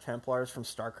the Dark Templars from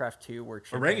StarCraft 2 were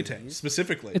Orangutan chimpanzees.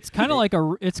 specifically. It's kind of like a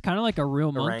real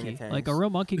monkey. Like a Orangutans. real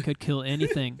monkey could kill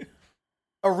anything.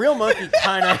 A real monkey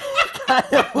kind of.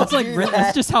 That's like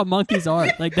that's just how monkeys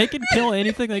are. Like they can kill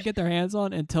anything they get their hands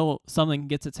on until something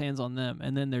gets its hands on them,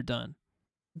 and then they're done.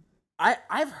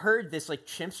 I've heard this, like,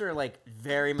 chimps are, like,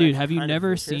 very much. Dude, have you kind of never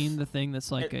vicious. seen the thing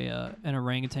that's like an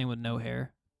orangutan with no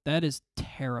hair? That is Oh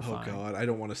terrifying. god, I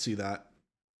don't want to see that.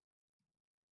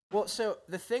 Well, so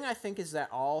the thing I think is that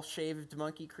all shaved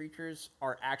monkey creatures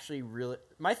are actually really.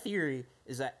 My theory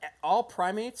is that all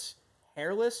primates,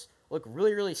 hairless, look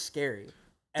really, really scary.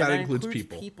 And That includes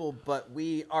people. But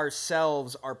we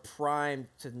ourselves are primed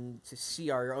to see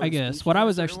our own. I guess species what I in a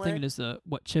was certain actually thinking way. is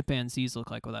what chimpanzees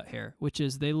look like without hair, which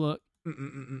is they look.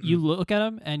 Mm-mm-mm-mm. You look at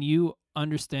them and you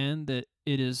understand that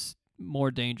it is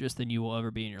more dangerous than you will ever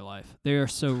be in your life. They are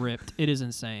so ripped, it is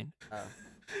insane.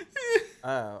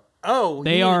 Oh,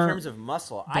 They you mean are- in terms of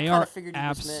muscle. I They kind are of figured you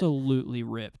just meant. absolutely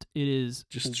ripped. It is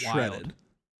Just wild. shredded.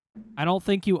 I don't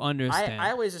think you understand.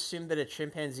 I always assumed that a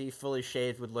chimpanzee fully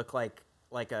shaved would look like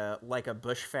a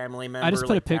Bush family member. I just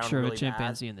put a like, down picture of a really bad.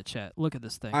 chimpanzee in the chat. Look at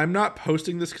this thing. I'm not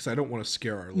posting this because I don't want to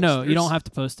scare our listeners. No, you don't have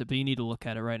to post it, but you need to look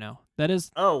at it right now.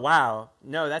 That's Oh wow,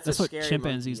 no, that's a what scary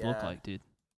chimpanzees monkey, look yeah. like, dude.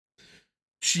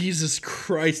 Jesus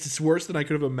Christ, it's worse than I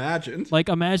could have imagined. Like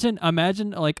imagine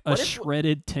like a What if-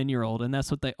 shredded 10-year-old, and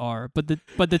that's what they are. But the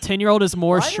 10-year-old is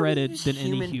more Why do we shredded use than any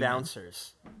human.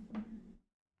 bouncers.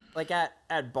 Like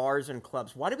at bars and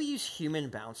clubs, why do we use human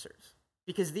bouncers?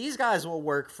 Because these guys will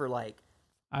work for like.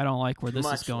 I don't like where this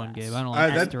is Much going, less. Gabe. I don't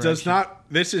like That this does direction.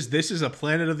 not. This is a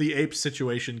Planet of the Apes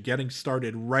situation getting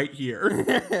started right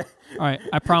here. All right,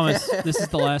 I promise this is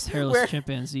the last hairless Where-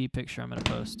 chimpanzee picture I'm gonna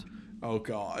post. Oh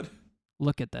god.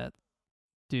 Look at that,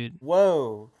 dude.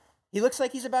 Whoa, he looks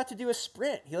like he's about to do a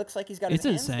sprint. He looks like he's got It's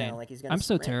his hands insane. down, like he's gonna. I'm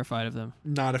so sprint. terrified of them.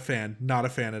 Not a fan. Not a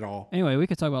fan at all. Anyway, we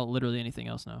could talk about literally anything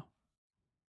else now.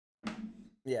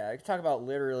 Yeah, I could talk about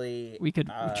literally. We could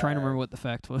try to remember what the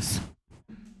fact was.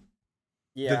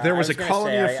 Yeah, There I was a gonna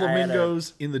colony say, of I had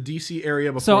flamingos in the DC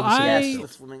area before So the city. Yes, I- the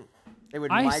flamingo. They would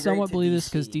I migrate somewhat to believe this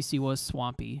because DC. DC was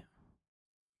swampy,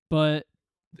 but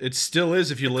It still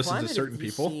is if you The listen to climate of certain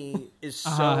people. DC is so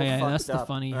yeah, fucked that's the up.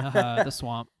 funny the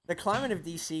swamp. The climate of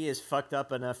DC is fucked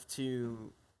up enough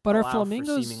to But are allow for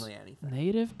flamingos seemingly anything.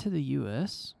 native to the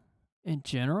U.S. in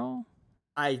general?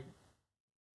 I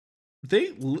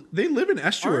They live in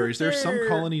estuaries. There's some there-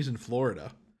 colonies in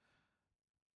Florida.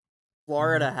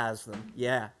 Florida has them.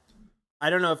 Yeah, I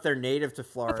don't know if they're native to I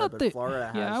Florida, thought but they. Florida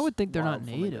has. Yeah, I would think they're not wild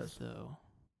native flamingos. though.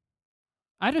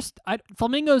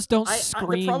 Flamingos don't the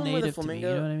scream problem with a native to me. You know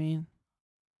flamingo- what I mean?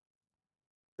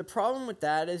 The problem with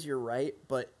that is you're right,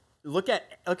 but look at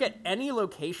any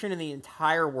location in the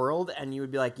entire world, and you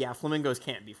would be like, yeah, flamingos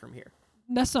can't be from here.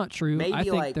 That's not true. I Maybe,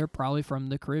 think like- they're probably from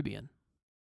the Caribbean.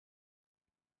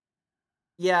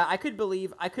 Yeah, I could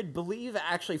believe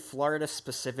actually Florida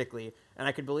specifically, and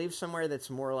I could believe somewhere that's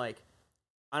more like,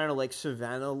 I don't know, like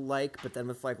Savannah-like, but then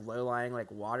with like low-lying like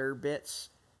water bits,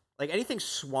 like anything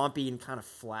swampy and kind of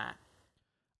flat.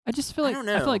 I just feel I like don't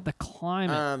I feel know. like the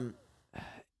climate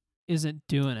isn't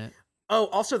doing it. Oh,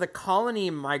 also the colony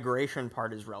migration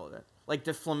part is relevant. Like,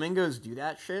 do flamingos do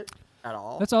that shit at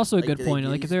all? That's also a Like, good do they point. do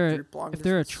Like if these they're group long if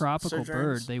they're a distance tropical bird,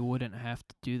 sojourns? they wouldn't have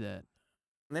to do that.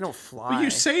 They don't fly. Well, you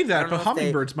say I that, don't know but if they-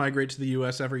 hummingbirds migrate to the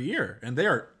U.S. every year, and they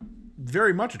are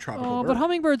very much a tropical Oh, bird. but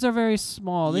hummingbirds are very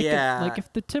small. They Yeah. could, like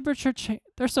if the temperature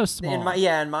they're so small.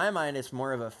 In my mind, it's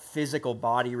more of a physical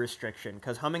body restriction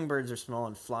because hummingbirds are small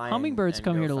and fly. Hummingbirds and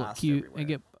come go here to look fast cute everywhere. and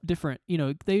get different. You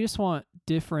know, they just want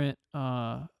different.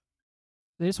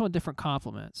 They just want different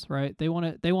compliments, right? They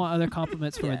want other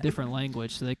compliments from a Yeah. different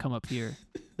language, so they come up here.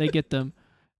 They get them.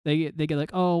 They get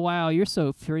like, oh wow, you're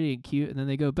so pretty and cute, and then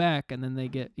they go back, and then they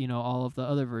get all of the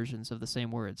other versions of the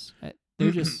same words.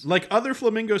 They're just Like other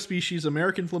flamingo species,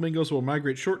 American flamingos will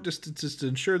migrate short distances to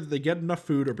ensure that they get enough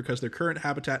food or because their current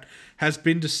habitat has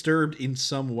been disturbed in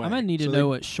some way. I'm gonna need to So know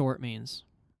what short means.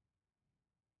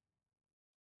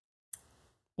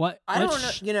 What I don't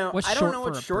what's know. You know, what's I don't short know for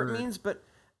what a short bird? means, but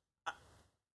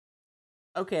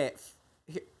okay.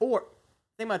 Or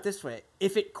think about it this way: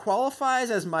 if it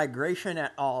qualifies as migration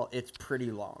at all, it's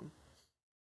pretty long.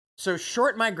 So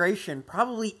short migration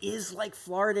probably is like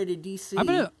Florida to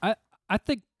DC. I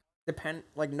think depend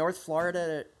like North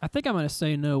Florida. I think I'm gonna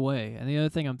say no way. And the other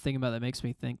thing I'm thinking about that makes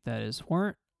me think that is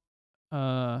weren't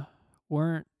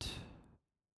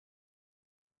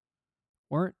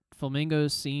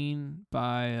flamingos seen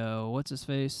by what's his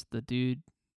face, the dude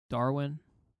Darwin?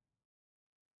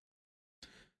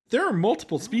 There are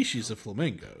multiple species of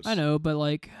flamingos. I know, but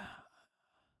like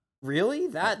Really?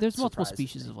 That there's multiple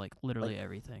surprises species me. of like literally Like-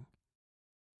 everything.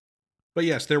 But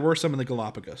yes, there were some in the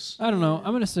Galapagos. I don't know.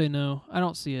 I'm gonna say no. I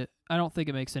don't see it. I don't think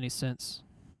it makes any sense.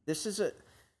 This is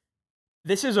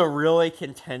a really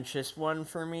contentious one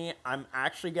for me. I'm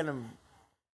actually gonna,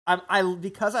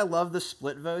 because I love the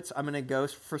split votes. I'm gonna go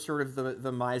for sort of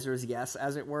the miser's guess,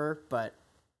 as it were. But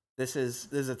this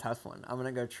is a tough one. I'm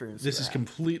gonna go true. And see This what is happens.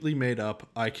 completely made up.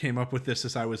 I came up with this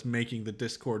as I was making the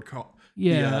Discord call.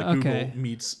 Yeah, Google okay.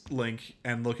 Meets link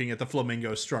and looking at the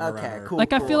flamingos strung around Okay, her. cool.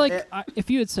 Like I feel like It- if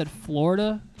you had said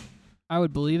Florida, I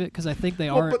would believe it because I think they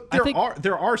Well, are. but I think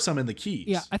there are some in the Keys.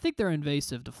 yeah, I think they're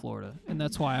invasive to Florida, and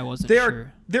that's why I wasn't They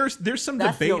sure. there's some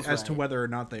That debate feels as to right. whether or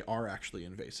not they are actually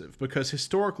invasive because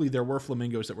historically there were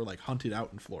flamingos that were like hunted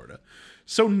out in Florida.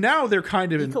 So now they're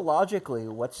kind of in, ecologically,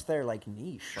 what's their like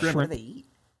niche? Like, what do Shrimp. they eat?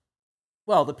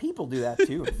 Well, the people do that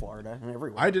too in Florida and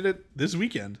everywhere. I did it this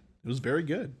weekend. It was very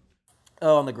good.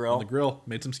 Oh, on the grill. On the grill,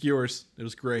 made some skewers. It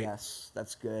was great. Yes,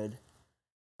 that's good.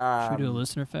 Should we do a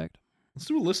listener fact? Let's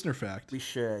do a listener fact. We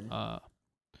should. Uh,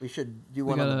 We should do we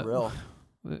one on the gotta- grill.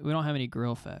 we don't have any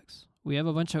grill facts. We have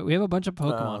a bunch of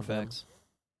Pokemon okay. facts.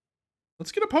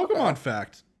 Let's get a Pokemon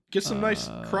fact. Get some nice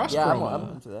cross Yeah, promo. I'm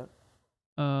into that.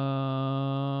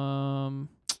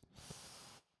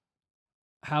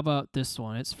 How about this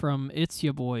one? It's from It's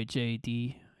Your Boy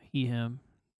JD. Him.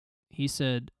 He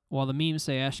said, while the memes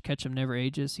say Ash Ketchum never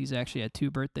ages, he's actually had 2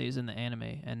 birthdays in the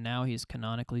anime, and now he's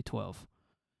canonically 12.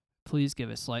 Please give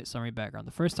a slight summary background.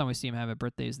 The first time we see him have a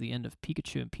birthday is the end of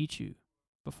Pikachu and Pichu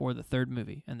before the 3rd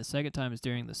movie, and the second time is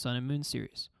during the Sun and Moon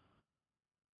series.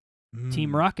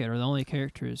 Team Rocket are the only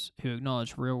characters who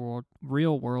acknowledge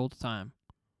real world time.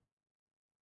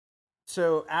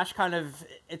 So Ash kind of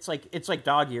it's like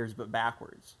dog years but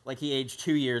backwards. Like he aged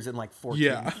 2 years in like 14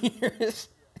 Yeah. years.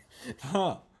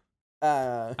 Huh.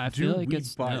 I Do feel like we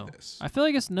it's buy no. this? I feel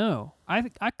like it's no. I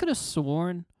could have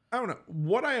sworn. I don't know.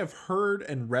 What I have heard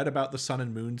and read about the Sun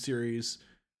and Moon series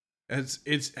is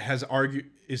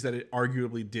that it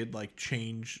arguably did like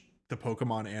change the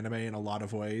Pokemon anime in a lot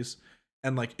of ways.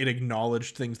 And like it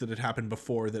acknowledged things that had happened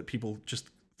before that people just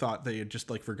thought they had just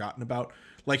like forgotten about.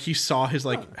 Like he saw his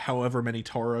like however many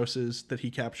Tauroses that he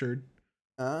captured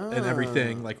and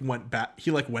everything like went back.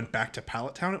 He like went back to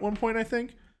Pallet Town at one point, I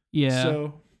think. Yeah.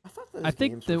 So I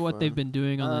think that what they've been. been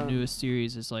doing on the Um, newest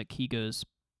series is like he goes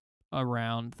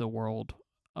around the world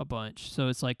a bunch. So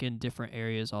it's like in different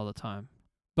areas all the time.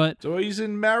 But he's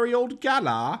in merry old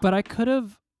Gala. but I could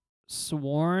have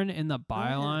sworn in the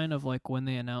byline of like when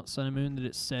they announced Sun and Moon that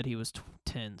it said he was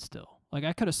 10 still. Like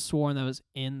I could have sworn that was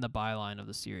in the byline of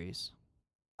the series.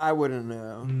 I wouldn't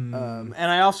know. Hmm.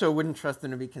 And I also wouldn't trust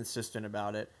them to be consistent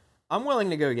about it. I'm willing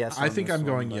to go yes. I on think this I'm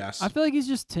one, going but yes. I feel like he's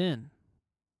just 10.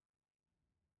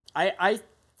 I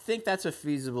think that's a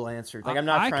feasible answer. Like I'm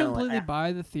not I trying completely to like,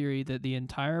 buy the theory that the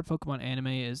entire Pokemon anime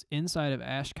is inside of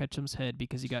Ash Ketchum's head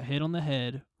because he got hit on the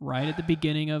head right at the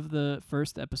beginning of the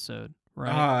first episode.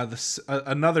 Right.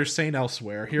 Another Saint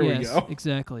Elsewhere. Here we Yes, go.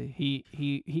 Exactly.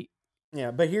 He yeah,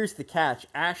 but here's the catch.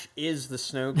 Ash is the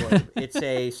snow globe. It's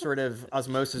a sort of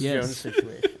Osmosis Yes. Jones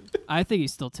situation. I think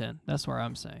he's still 10. That's where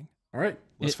I'm saying. All right,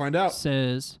 let's It find out.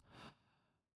 Says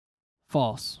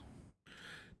false.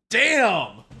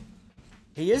 Damn!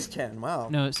 He is 10. Wow.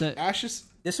 No, it said Ash is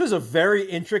This was a very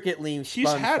intricately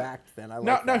spun had- fact then. I like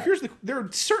now. that. Here's there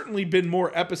have certainly been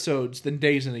more episodes than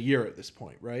days in a year at this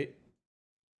point, right?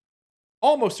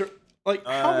 Almost like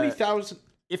how many thousand?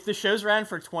 If the shows ran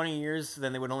for 20 years,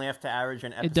 then they would only have to average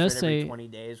an episode does every say 20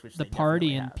 days, which the they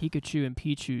party in definitely have. Pikachu and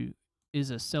Pichu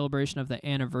is a celebration of the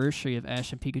anniversary of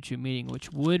Ash and Pikachu meeting, which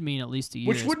would mean at least a year.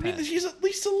 Which has would mean that passed. he's at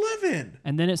least 11.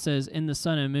 And then it says in the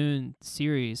Sun and Moon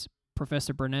series,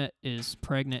 Professor Burnett is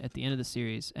pregnant at the end of the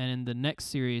series, and in the next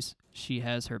series, she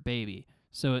has her baby.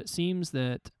 So it seems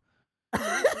that.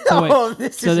 So, wait, Oh,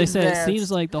 this so is they said it advanced.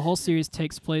 seems like the whole series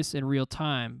takes place in real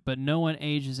time, but no one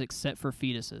ages except for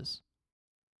fetuses.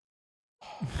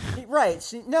 Right.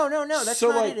 See, no. That's So,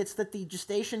 not like- it. It's that the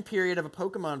gestation period of a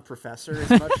Pokemon professor is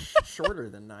much shorter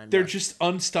than 9 They're months. just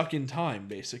unstuck in time,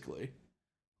 basically.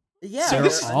 Yeah. So They're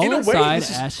this is- all in a way, inside this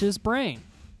is- Ash's brain.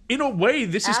 In a way,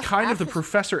 this is Ash- kind of the Ash is-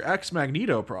 Professor X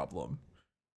Magneto problem.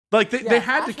 Like they Yeah,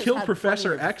 had Ash to has kill had Professor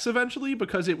plenty of- X eventually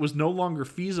because it was no longer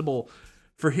feasible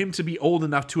for him to be old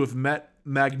enough to have met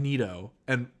Magneto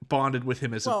and bonded with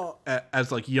him as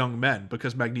as like young men,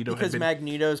 because Magneto because had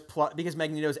been because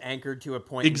Magneto's anchored to a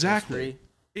point in history.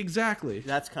 Exactly.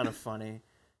 That's kind of funny.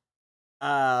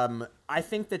 I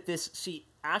think that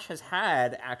Ash has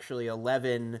had actually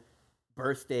 11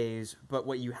 birthdays, but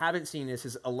what you haven't seen is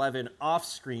his 11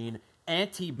 off-screen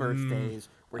anti-birthdays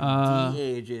where he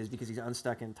de-ages because he's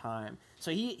unstuck in time.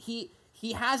 So he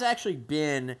has actually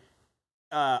been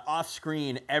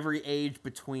off-screen every age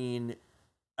between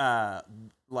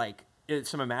like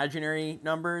some imaginary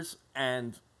numbers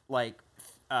and like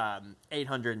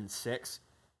 806,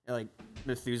 like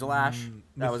Methuselah.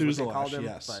 That was what they called him.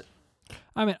 Yes. But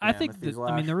I mean, I Yeah, think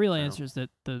Methuselah, the real so. answer is that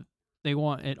they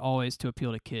want it always to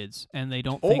appeal to kids, and they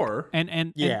don't Or- think,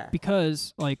 and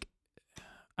because like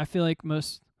I feel like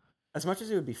most as much as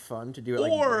it would be fun to do it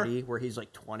like Or- Brady, where he's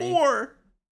like 20. Or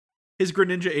his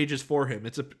Greninja ages for him.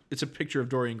 It's a picture of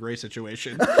Dorian Gray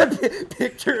situation.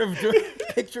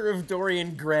 picture of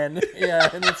Dorian Gren. Yeah,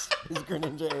 and it's his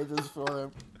Greninja ages for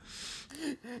him.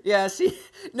 Yeah,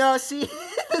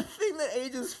 the thing that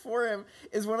ages for him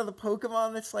is one of the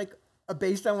Pokemon that's like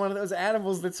based on one of those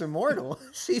animals that's immortal.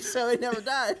 See, so it never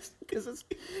dies because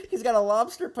he's got a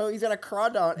lobster he's got a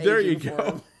Crawdont aging There you for go.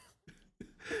 him.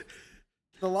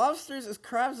 The lobsters is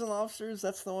crabs and lobsters.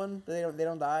 That's the one they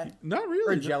don't die. Not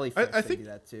really. Or jellyfish. I they think do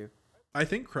that too. I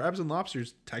think crabs and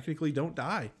lobsters technically don't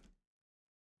die.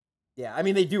 Yeah, I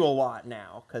mean they do a lot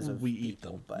now because of We eat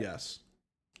people, them. But Yes.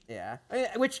 yeah, I mean,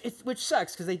 which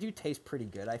sucks because they do taste pretty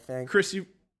good, I think, Chris,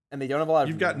 and they don't have a lot of.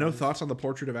 you've got no vitamins. thoughts on the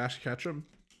portrait of Ash Ketchum?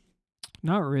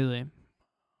 not really.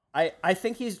 I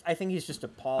think he's just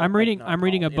appalled. I'm reading like, not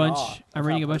appalled, a in bunch. awe I'm of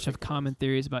reading how a bunch of perfect he is. common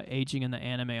theories about aging in the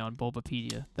anime on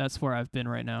Bulbapedia. That's where I've been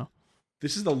right now.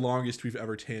 This is the longest we've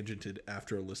ever tangented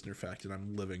after a listener fact, and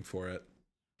I'm living for it.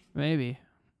 Maybe.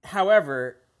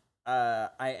 However, I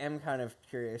am kind of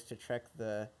curious to check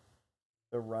the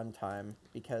runtime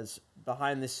because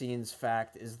behind the scenes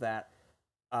fact is that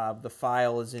the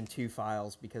file is in 2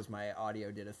 files because my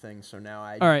audio did a thing. So now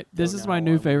I. All right, this don't is know my how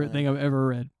new I favorite wanna- thing I've ever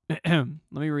read. Let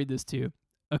me read this to you.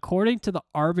 According to the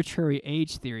arbitrary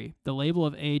age theory, the label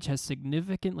of age has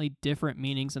significantly different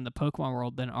meanings in the Pokemon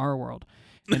world than our world.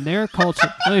 In their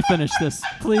culture, let me finish this.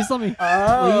 Please let me.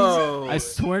 Oh, Please, I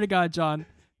swear to God, John,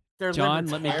 they're let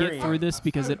me get libertarian. through this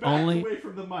because it I'm backed only away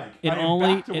from the mic. it I am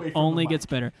only backed away it from the only mic. gets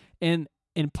better. In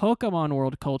Pokemon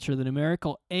world culture, the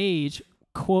numerical age,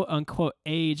 quote unquote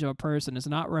age of a person is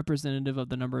not representative of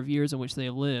the number of years in which they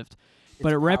have lived, but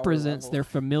It's it power represents level. their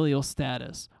familial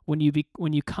status. When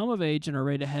you come of age and are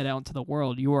ready to head out into the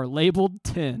world, you are labeled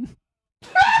 10.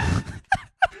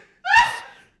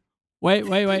 wait.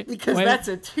 Because wait. that's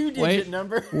a 2-digit wait.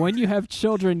 number. When you have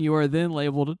children, you are then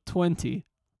labeled 20.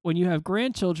 When you have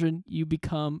grandchildren, you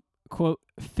become, quote,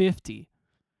 50.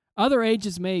 Other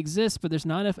ages may exist, but there's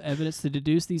not enough evidence to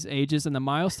deduce these ages and the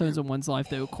milestones in one's life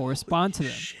that would correspond to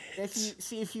them.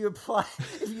 If you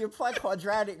apply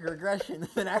quadratic regression,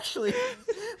 then actually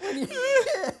when you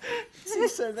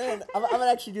so then I'm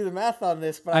gonna actually do the math on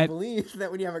this, but I believe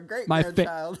that when you have a great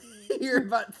grandchild, you're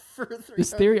about for 300.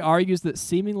 This theory argues that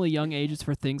seemingly young ages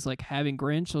for things like having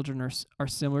grandchildren are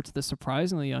similar to the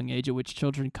surprisingly young age at which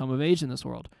children come of age in this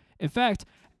world. In fact,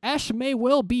 Ash may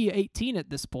well be 18 at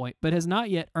this point, but has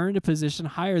not yet earned a position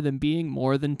higher than being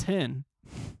more than 10.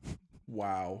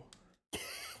 Wow.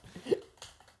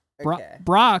 Okay.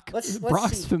 Brock's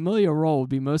see. familial role would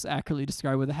be most accurately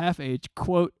described with a half age,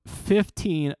 quote,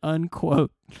 15, unquote.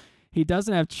 He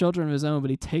doesn't have children of his own, but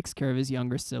he takes care of his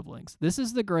younger siblings. This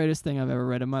is the greatest thing I've ever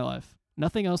read in my life.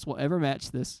 Nothing else will ever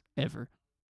match this, ever.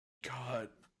 God.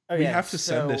 Oh, We yeah, have to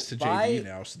send so this to JD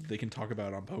now so that they can talk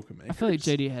about it on Pokemon. I feel like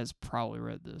JD has probably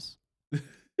read this.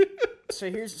 So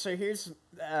here's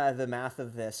the math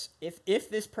of this. If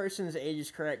this person's age is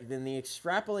correct, then the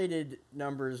extrapolated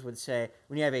numbers would say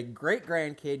when you have a great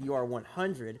grandkid, you are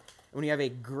 100, and when you have a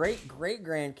great great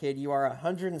grandkid, you are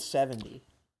 170,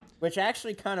 which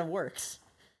actually kind of works.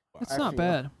 It's I not feel.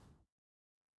 bad.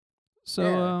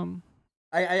 So,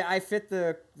 Yeah. I fit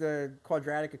the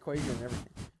quadratic equation and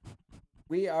everything.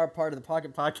 We are part of the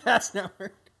Pocket Podcast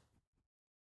Network.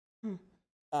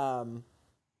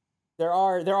 There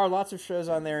are lots of shows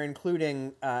on there,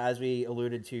 including as we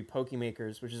alluded to,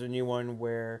 Pokemakers, which is a new one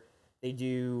where they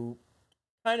do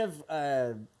kind of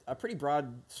a pretty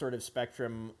broad sort of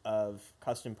spectrum of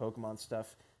custom Pokemon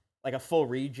stuff, like a full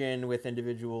region with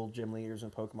individual gym leaders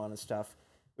and Pokemon and stuff,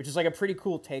 which is like a pretty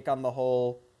cool take on the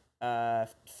whole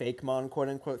Fakemon quote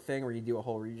unquote thing where you do a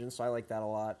whole region. So I like that a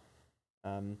lot.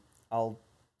 I'll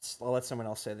let someone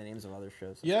else say the names of other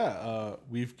shows. Yeah,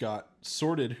 we've got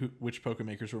Sorted, which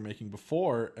Pokemakers were making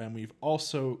before, and we've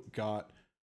also got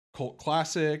cult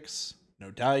classics,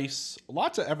 no dice,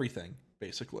 lots of everything,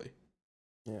 basically.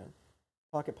 Yeah.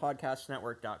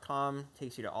 PocketPodcastNetwork.com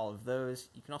takes you to all of those.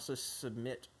 You can also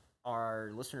submit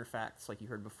our listener facts, like you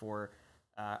heard before,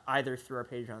 either through our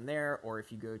page on there, or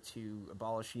if you go to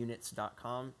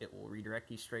abolishunits.com, it will redirect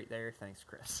you straight there. Thanks,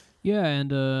 Chris. Yeah, and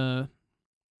the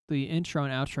intro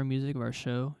and outro music of our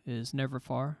show is Never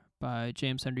Far by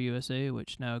James Hunter USA,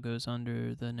 which now goes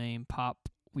under the name Pop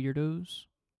Weirdos.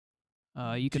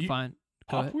 You can find...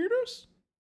 Go Pop ahead. Weirdos?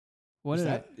 What Is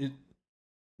did that it?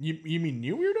 You mean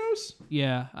New Weirdos?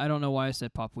 Yeah, I don't know why I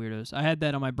said Pop Weirdos. I had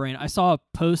that on my brain. I saw a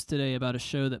post today about a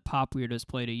show that Pop Weirdos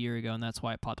played a year ago, and that's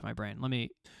why it popped in my brain. Let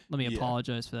me Yeah.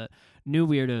 apologize for that. New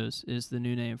Weirdos is the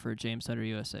new name for James Hunter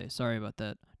USA. Sorry about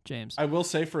that, James. I will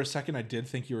say for a second I did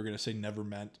think you were going to say Never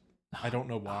Meant. I don't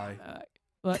know why.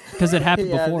 Because it happened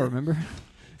Yeah, before, the- remember?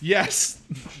 Yes.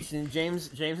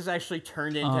 James has actually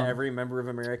turned into every member of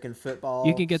American football.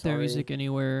 You can get their Sorry. music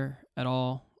anywhere at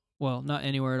all. Well, not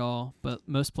anywhere at all, but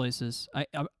most places. I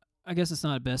guess it's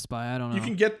not at Best Buy. I don't know. You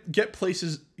can get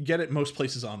it most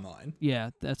places online.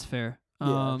 Yeah, that's fair.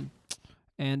 Yeah.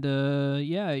 And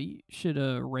yeah, you should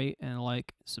rate and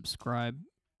like, subscribe,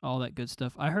 all that good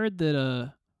stuff. I heard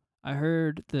that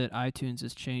iTunes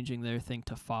is changing their thing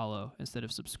to follow instead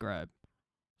of subscribe.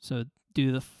 So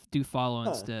do follow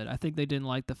instead. I think they didn't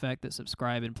like the fact that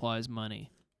subscribe implies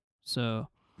money. So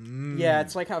Yeah,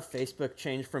 it's like how Facebook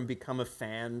changed from become a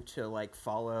fan to like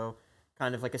follow,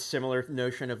 kind of like a similar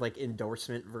notion of like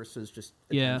endorsement versus just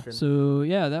attention. yeah, so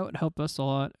yeah, that would help us a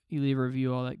lot. You leave a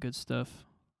review, all that good stuff.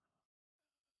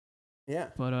 Yeah.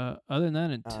 But other than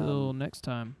that, until next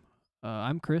time,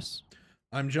 I'm Chris.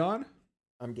 I'm John.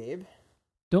 I'm Gabe.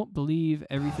 Don't believe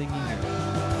everything you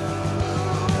hear.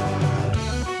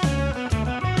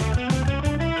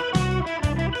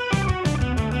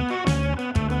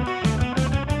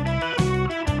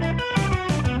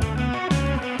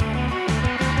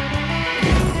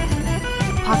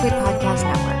 Pocket Podcast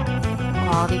Network.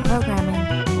 Quality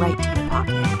programming right to your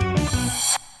pocket.